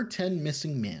 ward per 10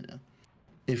 missing mana.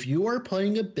 If you are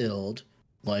playing a build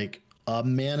like a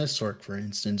mana sork, for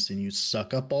instance, and you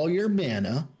suck up all your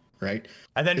mana, right?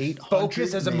 And then 800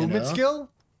 focus as a movement mana. skill?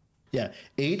 Yeah,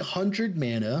 800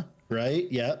 mana, right?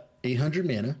 Yeah, 800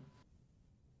 mana.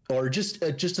 Or just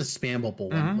a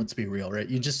spammable one. Let's be real, right?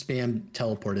 You just spam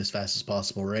teleport as fast as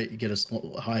possible, right? You get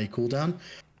a high cooldown.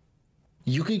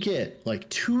 You could get like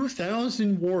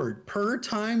 2,000 ward per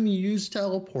time you use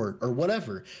teleport or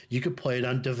whatever. You could play it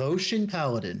on Devotion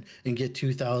Paladin and get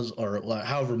 2,000 or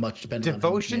however much, depending on how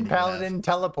much Devotion mana you have. Paladin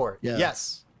teleport. Yeah.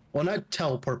 Yes. Well, not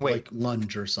teleport, but Wait. like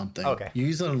lunge or something. Okay. You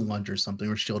use it on lunge or something,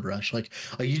 or shield rush. Like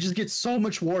you just get so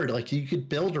much ward. Like you could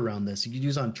build around this. You could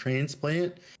use on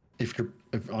transplant. If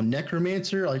on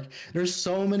necromancer, like there's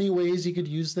so many ways you could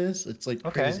use this. It's like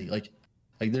crazy. Like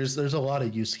there's a lot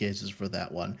of use cases for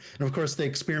that one. And of course, the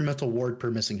experimental ward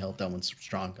per missing health, that one's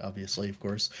strong. Obviously, of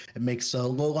course, it makes low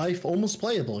life almost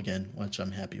playable again, which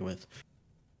I'm happy with.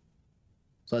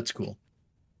 So that's cool.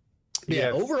 Yeah,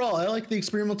 overall, I like the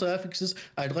experimental effects.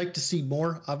 I'd like to see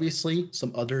more, obviously,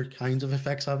 some other kinds of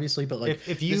effects, obviously, but like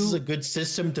this is a good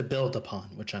system to build upon,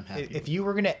 which I'm happy with. If you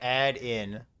were going to add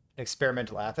in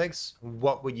experimental affix,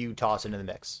 what would you toss into the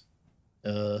mix?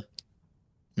 I'll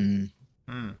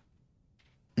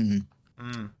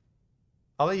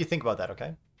let you think about that,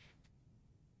 okay?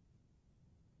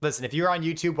 Listen, if you're on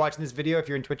YouTube watching this video, if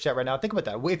you're in Twitch chat right now, think about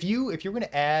that. If you're going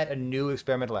to add a new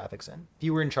experimental affix in, if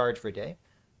you were in charge for a day,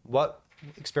 what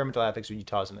experimental affix would you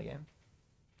toss in the game?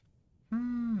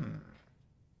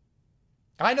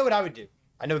 I know what I would do.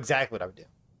 I know exactly what I would do.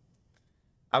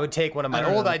 I would take one of my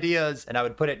old ideas and I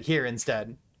would put it here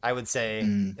instead. I would say,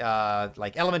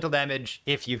 like elemental damage.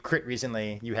 If you've crit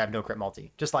recently, you have no crit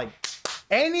multi. Just like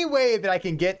any way that I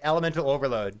can get elemental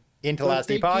overload into last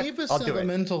epoch, they gave us I'll do it.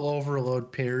 elemental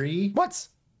overload, Perry. What?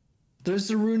 There's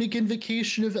the runic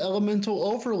invocation of elemental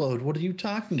overload. What are you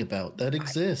talking about? That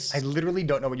exists. I literally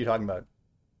don't know what you're talking about.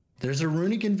 There's a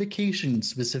runic invocation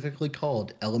specifically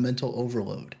called elemental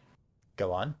overload.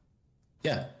 Go on.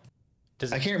 Yeah.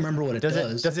 I can't remember what it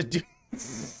does. Does it do?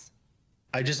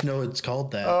 I just know it's called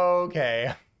that.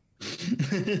 Okay.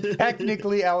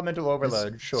 Technically elemental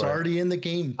overload, sure. It's already in the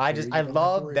game. I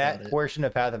love that portion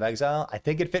of Path of Exile. I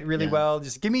think it fit really well.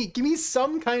 Just give me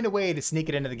some kind of way to sneak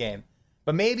it into the game.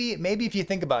 But maybe if you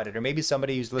think about it, or maybe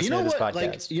somebody who's listening to this podcast.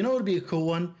 Like, you know what would be a cool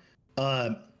one?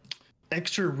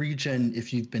 Extra regen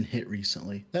if you've been hit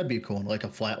recently. That'd be a cool one, like a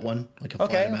flat one, like a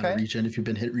flat amount of regen if you've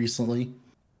been hit recently.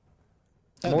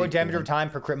 More damage over time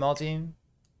per crit multi.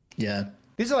 Yeah.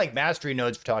 These are like mastery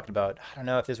nodes we're talking about. I don't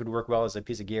know if this would work well as a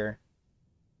piece of gear.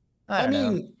 I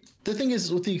mean, the thing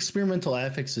is with the experimental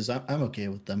affixes, I'm okay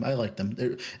with them. I like them.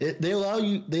 They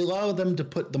allow them to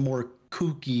put the more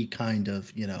kooky kind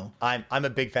of, you know. I'm a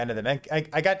big fan of them.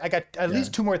 I got at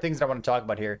least two more things that I want to talk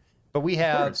about here. But we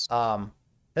have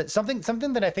something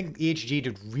that I think EHG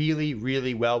did really,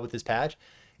 really well with this patch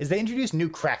is they introduced new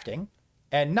crafting.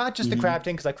 And not just the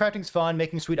crafting, because like crafting's fun,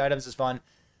 making sweet items is fun.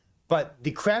 But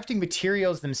the crafting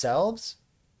materials themselves,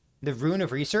 the Rune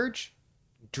of Research,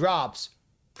 drops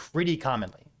pretty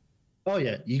commonly. Oh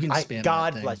yeah, you can spam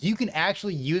God bless. You can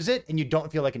actually use it and you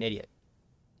don't feel like an idiot.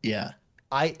 Yeah.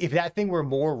 If that thing were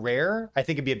more rare, I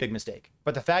think it'd be a big mistake.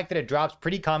 But the fact that it drops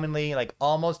pretty commonly, like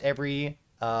almost every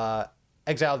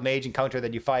exiled mage encounter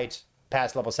that you fight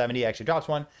past level 70 actually drops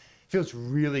one, feels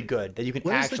really good that you can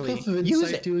actually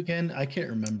use it. Do again? I can't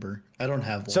remember. I don't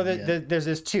have one. So there's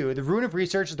this two. The Rune of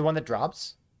Research is the one that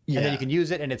drops. Yeah. And then you can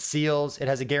use it, and it seals. It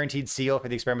has a guaranteed seal for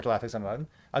the experimental affix on it.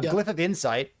 Glyph of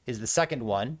Insight is the second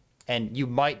one, and you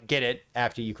might get it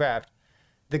after you craft.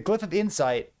 The Glyph of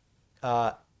Insight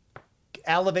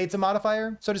elevates a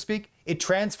modifier, so to speak. It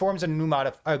transforms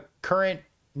a current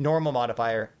normal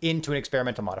modifier into an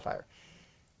experimental modifier.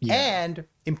 Yeah. And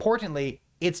importantly,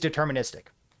 it's deterministic.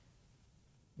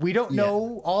 We don't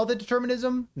know all the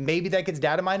determinism. Maybe that gets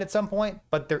data mined at some point,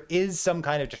 but there is some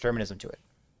kind of determinism to it.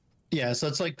 Yeah, so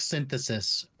it's like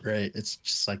synthesis, right? It's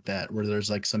just like that, where there's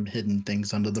like some hidden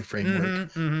things under the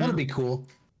framework. That'll be cool.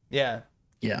 Yeah.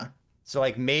 Yeah. So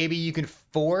like maybe you can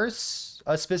force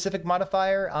a specific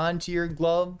modifier onto your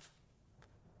glove.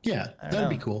 Yeah, that'd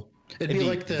be cool. It'd be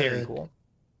like very cool.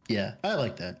 Yeah, I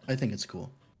like that. I think it's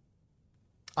cool.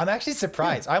 I'm actually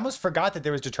surprised. I almost forgot that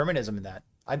there was determinism in that.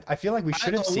 I feel like we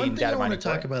should have seen data mining. I want to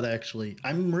talk about actually.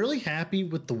 I'm really happy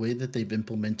with the way that they've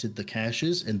implemented the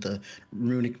caches and the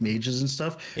runic mages and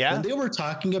stuff. Yeah. When they were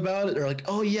talking about it, they're like,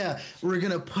 "Oh yeah, we're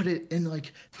gonna put it in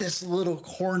like this little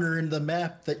corner in the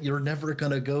map that you're never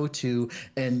gonna go to,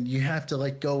 and you have to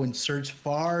like go and search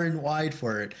far and wide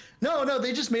for it." No,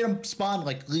 they just made them spawn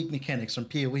like League mechanics from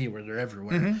PoE where they're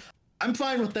everywhere. I'm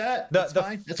fine with that. That's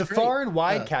fine. That's the far and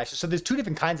wide caches. So there's two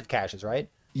different kinds of caches, right?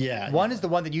 Yeah. One is the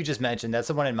one that you just mentioned. That's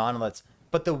the one in monoliths.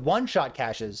 But the one-shot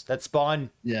caches that spawn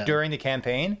during the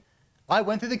campaign, I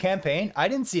went through the campaign. I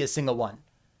didn't see a single one.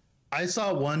 I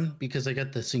saw one because I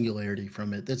got the singularity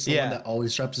from it. That's the one that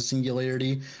always drops a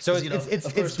singularity. So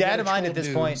it's data mined at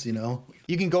this point. You know,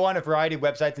 you can go on a variety of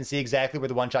websites and see exactly where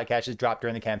the one-shot caches drop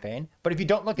during the campaign. But if you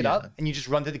don't look it up and you just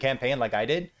run through the campaign like I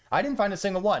did, I didn't find a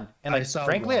single one. And like,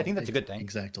 frankly, I think that's a good thing.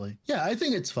 Exactly. Yeah, I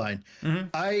think it's fine.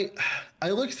 I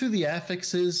looked through the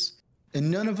affixes and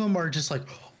none of them are just like,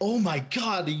 oh my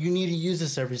God, you need to use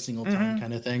this every single time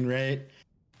kind of thing, right?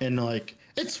 And like,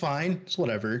 it's fine. It's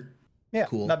whatever. Yeah,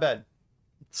 cool. Not bad.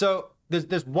 So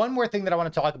there's one more thing that I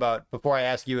want to talk about before I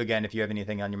ask you again if you have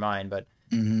anything on your mind. But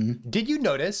did you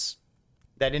notice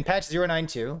that in patch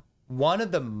 092, one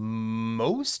of the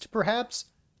most perhaps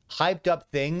hyped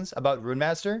up things about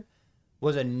Runemaster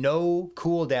was a no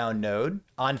cooldown node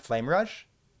on Flame Rush?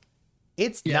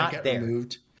 It's not there.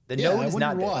 Removed. The node is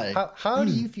not there. How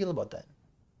do you feel about that?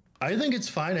 I think it's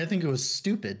fine. I think it was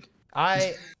stupid.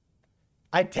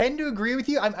 I tend to agree with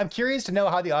you. I'm curious to know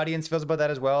how the audience feels about that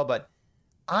as well, but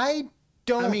I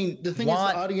mean, the thing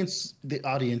is the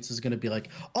audience is going to be like,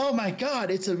 "Oh my God,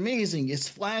 it's amazing. It's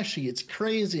flashy. It's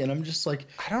crazy." And I'm just like,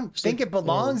 I don't think it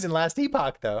belongs in Last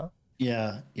Epoch though.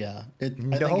 Yeah. No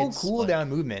cooldown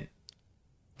movement.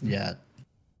 Yeah.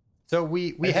 So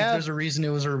we think there's a reason it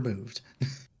was removed.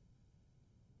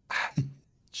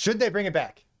 Should they bring it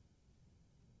back?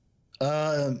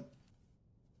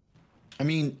 I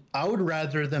mean, I would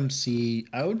rather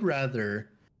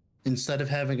instead of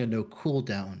having a no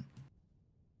cooldown,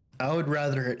 I would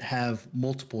rather it have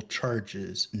multiple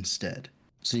charges instead.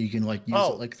 So you can like use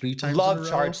it like 3 times. Love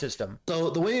charge system.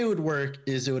 So the way it would work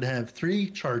is it would have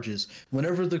 3 charges.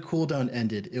 Whenever the cooldown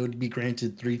ended, it would be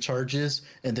granted 3 charges,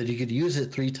 and then you could use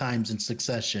it 3 times in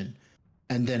succession,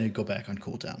 and then it'd go back on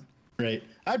cooldown. Right,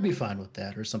 I'd be fine with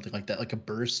that or something like that, like a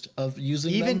burst of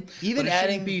using them. Even but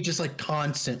adding be just like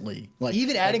constantly, like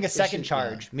even adding a second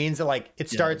charge means that like it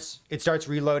starts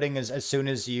reloading as soon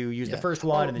as you use the first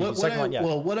one and then use the second one. Yeah.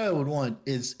 Well, what I would want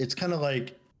is it's kind of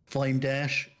like Flame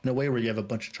Dash in a way where you have a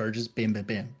bunch of charges, bam, bam,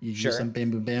 bam. You use them,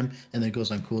 bam, bam, bam, and then it goes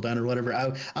on cooldown or whatever.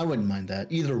 I wouldn't mind that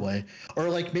either way, or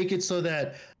like make it so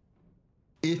that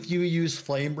if you use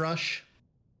Flame Rush,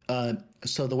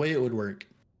 so the way it would work.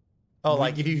 Oh,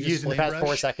 like if you've used in the past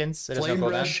 4 seconds, it Flame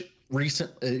Rush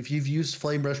if you've used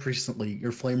Flame Rush recently,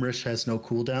 your Flame Rush has no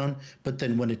cooldown, but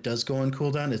then when it does go on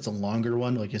cooldown, it's a longer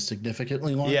one, like a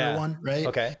significantly longer one, right?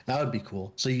 Okay. That would be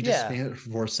cool. So you just spam it for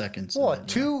 4 seconds. Well,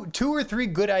 two or three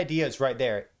good ideas right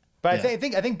there. But I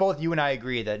think both you and I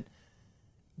agree that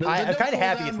I'm kind of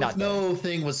happy it's not there. No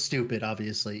thing was stupid,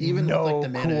 obviously. Even no like the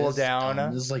mana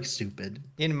cooldown is like stupid.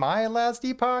 In my Last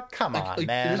Epoch, come on,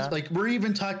 man. Like we're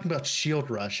even talking about Shield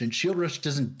Rush, and Shield Rush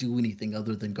doesn't do anything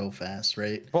other than go fast,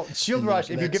 right? Well, Shield Rush,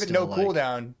 if you give it no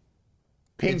cooldown,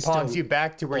 ping pongs you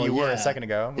back to where you were a second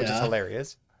ago, which is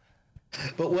hilarious.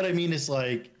 But what I mean is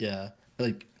it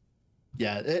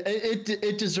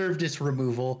deserved its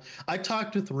removal. I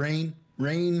talked with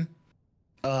Rain.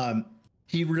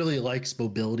 He really likes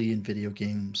mobility in video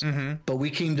games, but we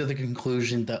came to the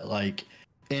conclusion that like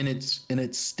in its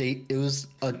state, it was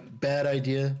a bad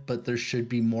idea, but there should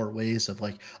be more ways of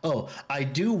like, oh, I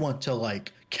do want to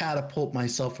like catapult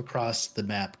myself across the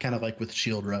map, kind of like with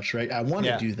Shield Rush, right? I want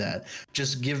to do that.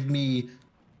 Just give me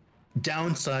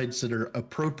downsides that are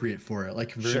appropriate for it.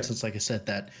 Like for instance, like I said,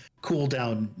 that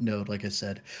cooldown node, like I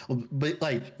said, but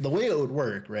like the way it would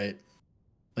work, right?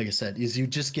 Like I said, is you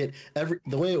just get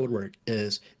the way it would work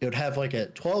is it would have like a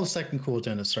 12-second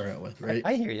cooldown to start out with, right?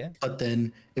 I hear you. But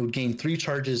then it would gain 3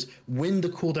 charges when the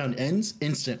cooldown ends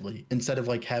instantly, instead of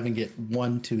like having it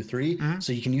 1, 2, 3.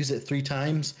 So you can use it 3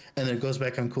 times and then it goes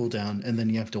back on cooldown and then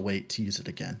you have to wait to use it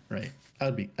again, right?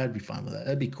 I'd be fine with that.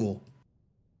 That'd be cool.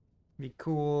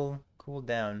 Cool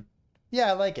down. Yeah,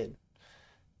 I like it.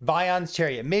 Vion's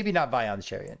Chariot. Maybe not Vion's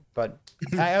Chariot, but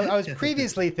I was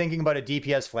previously thinking about a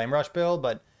DPS Flame Rush build,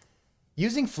 but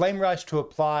using Flame Rush to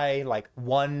apply like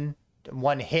one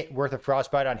hit worth of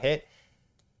Frostbite on hit,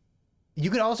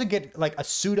 you can also get like a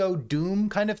pseudo Doom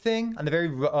kind of thing on the very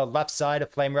left side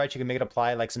of Flame Rush. You can make it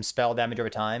apply like some spell damage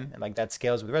over time, and like that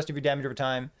scales with the rest of your damage over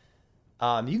time.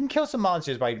 You can kill some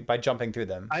monsters by jumping through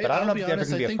them, but I don't know if it's ever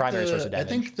going to be a primary source of damage.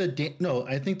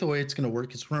 I think the way it's going to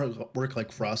work is going to work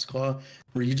like Frostclaw,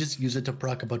 where you just use it to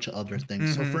proc a bunch of other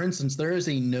things. So, for instance, there is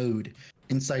a node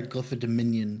inside Glyph of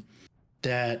Dominion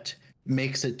that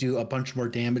makes it do a bunch more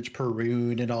damage per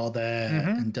rune and all that,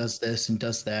 and does this and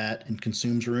does that, and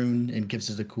consumes rune and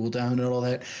gives it a cooldown and all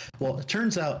that. Well, it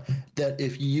turns out that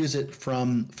if you use it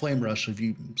from Flame Rush, if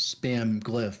you spam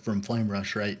Glyph from Flame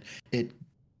Rush, right, it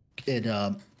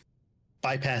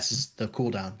bypasses the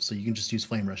cooldown, so you can just use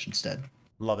Flame Rush instead.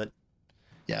 Love it.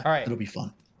 Yeah, all right, it'll be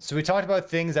fun. So we talked about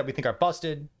things that we think are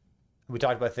busted. We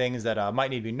talked about things that might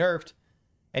need to be nerfed,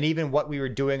 and even what we were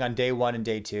doing on day 1 and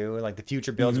day 2, and like the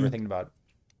future builds we're thinking about.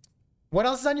 What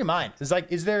else is on your mind? Is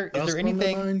there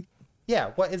anything?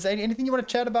 Yeah. What is there anything you want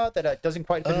to chat about that doesn't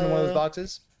quite fit into one of those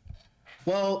boxes?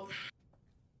 Well,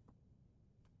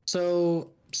 so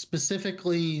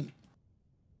specifically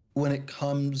when it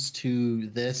comes to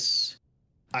this,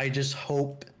 I just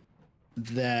hope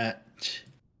that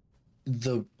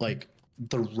the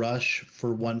rush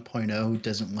for 1.0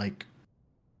 doesn't like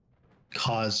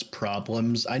cause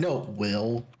problems. I know it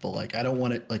will, but like I don't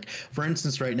want it, like for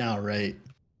instance right now, right?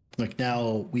 Like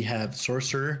now we have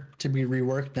Sorcerer to be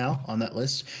reworked now on that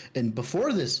list. And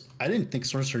before this, I didn't think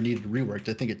Sorcerer needed reworked.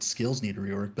 I think its skills need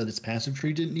reworked, but its passive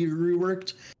tree didn't need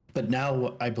reworked. But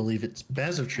now I believe its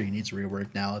passive tree needs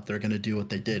reworked now if they're going to do what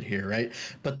they did here, right?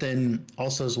 But then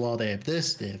also as well, they have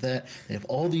this, they have that, they have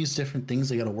all these different things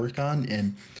they got to work on.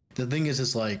 And the thing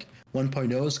is like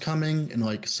 1.0 is coming. And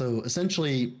like, so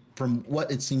essentially from what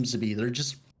it seems to be, they're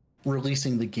just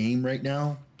releasing the game right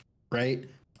now, right?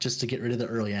 Just to get rid of the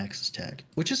early access tag,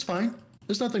 which is fine.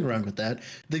 There's nothing wrong with that.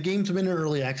 The game's been in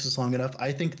early access long enough.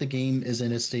 I think the game is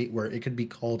in a state where it could be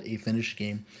called a finished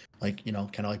game, like, you know,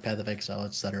 kind of like Path of Exile,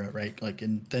 etc., right? Like,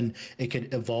 and then it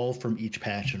could evolve from each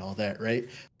patch and all that, right?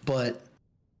 But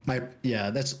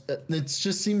it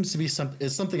just seems to be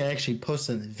it's something I actually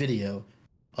posted in the video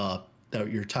that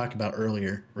you were talking about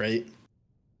earlier, right?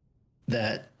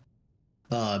 That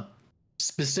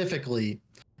specifically,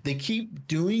 they keep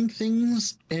doing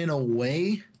things in a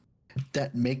way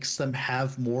that makes them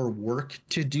have more work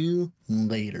to do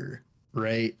later,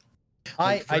 right?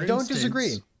 Like I don't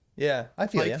disagree. Yeah, I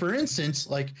feel like for instance,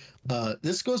 like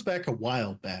this goes back a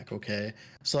while back, okay?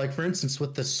 So like for instance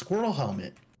with the squirrel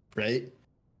helmet, right?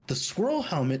 The squirrel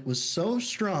helmet was so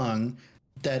strong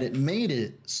that it made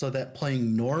it so that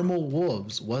playing normal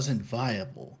wolves wasn't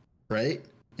viable, right?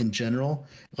 In general,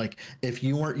 like if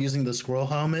you weren't using the squirrel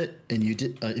helmet and you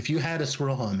did, if you had a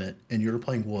squirrel helmet and you were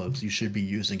playing wolves, you should be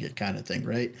using it, kind of thing,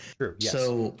 right? True. Yes.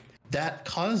 So that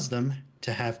caused them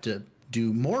to have to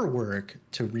do more work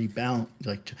to rebound.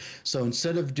 So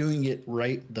instead of doing it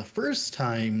right the first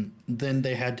time, then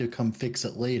they had to come fix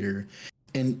it later.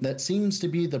 And that seems to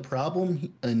be the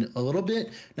problem in a little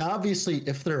bit. Now, obviously,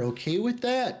 if they're okay with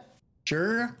that,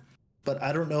 sure. But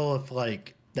I don't know if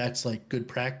like that's like good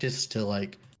practice to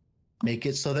like make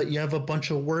it so that you have a bunch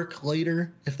of work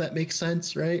later, if that makes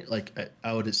sense, right? Like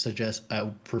I would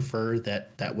prefer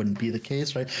that wouldn't be the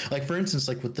case, right? Like for instance,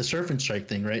 like with the Surf and Strike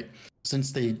thing, right?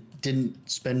 Since they didn't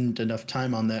spend enough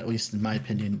time on that, at least in my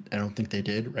opinion, I don't think they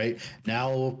did, right?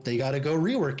 Now they got to go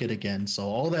rework it again. So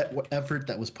all that effort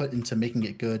that was put into making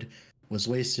it good was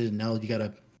wasted. And now you got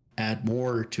to add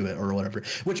more to it or whatever,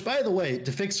 which by the way,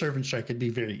 to fix Surf and Strike could be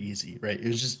very easy, right? It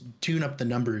was just tune up the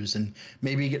numbers and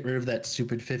maybe get rid of that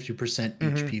stupid 50%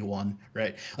 HP one,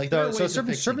 right? Like so Surf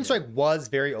and Strike was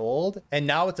very old and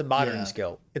now it's a modern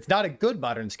skill. It's not a good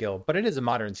modern skill, but it is a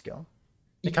modern skill.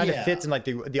 It kind of fits in like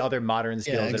the other modern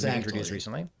skills that have been introduced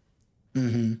recently.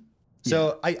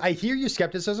 So I hear your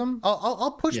skepticism.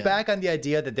 I'll push back on the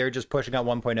idea that they're just pushing out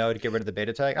 1.0 to get rid of the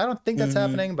beta tag. I don't think that's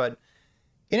happening, but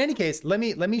in any case, let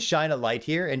me shine a light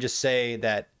here and just say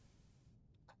that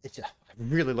I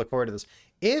really look forward to this.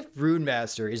 If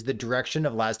Runemaster is the direction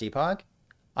of Last Epoch,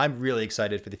 I'm really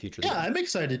excited for the future. Yeah, I'm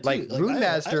excited too. Like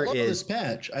Runemaster is this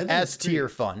patch. S tier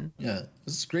fun. Yeah,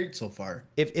 this is great so far.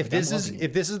 If this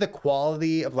is the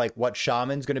quality of like what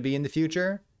Shaman's going to be in the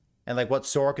future, and like what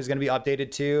Sork is going to be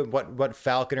updated to, what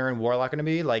Falconer and Warlock are going to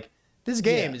be, like this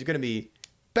game is going to be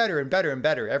better and better and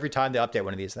better every time they update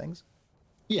one of these things.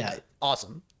 Yeah.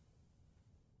 Awesome.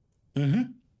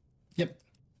 Yep.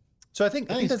 So I think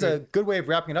that's a good way of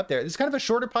wrapping it up there. This is kind of a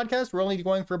shorter podcast. We're only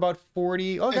going for about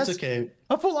 40. Oh, that's okay.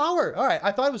 A full hour. All right.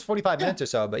 I thought it was 45 minutes or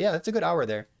so, but yeah, that's a good hour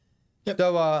there. Yep.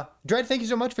 So, Dread, thank you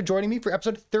so much for joining me for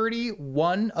episode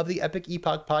 31 of the Epic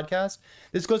Epoch podcast.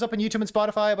 This goes up on YouTube and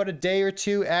Spotify about a day or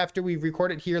two after we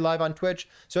record it here live on Twitch.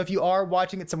 So if you are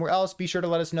watching it somewhere else, be sure to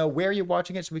let us know where you're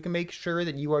watching it so we can make sure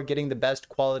that you are getting the best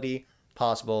quality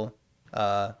possible,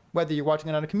 whether you're watching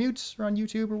it on a commute or on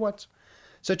YouTube or what.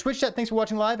 So Twitch chat, thanks for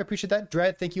watching live. I appreciate that.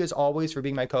 Dread, thank you as always for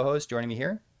being my co-host, joining me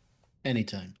here.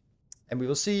 Anytime. And we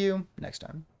will see you next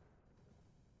time.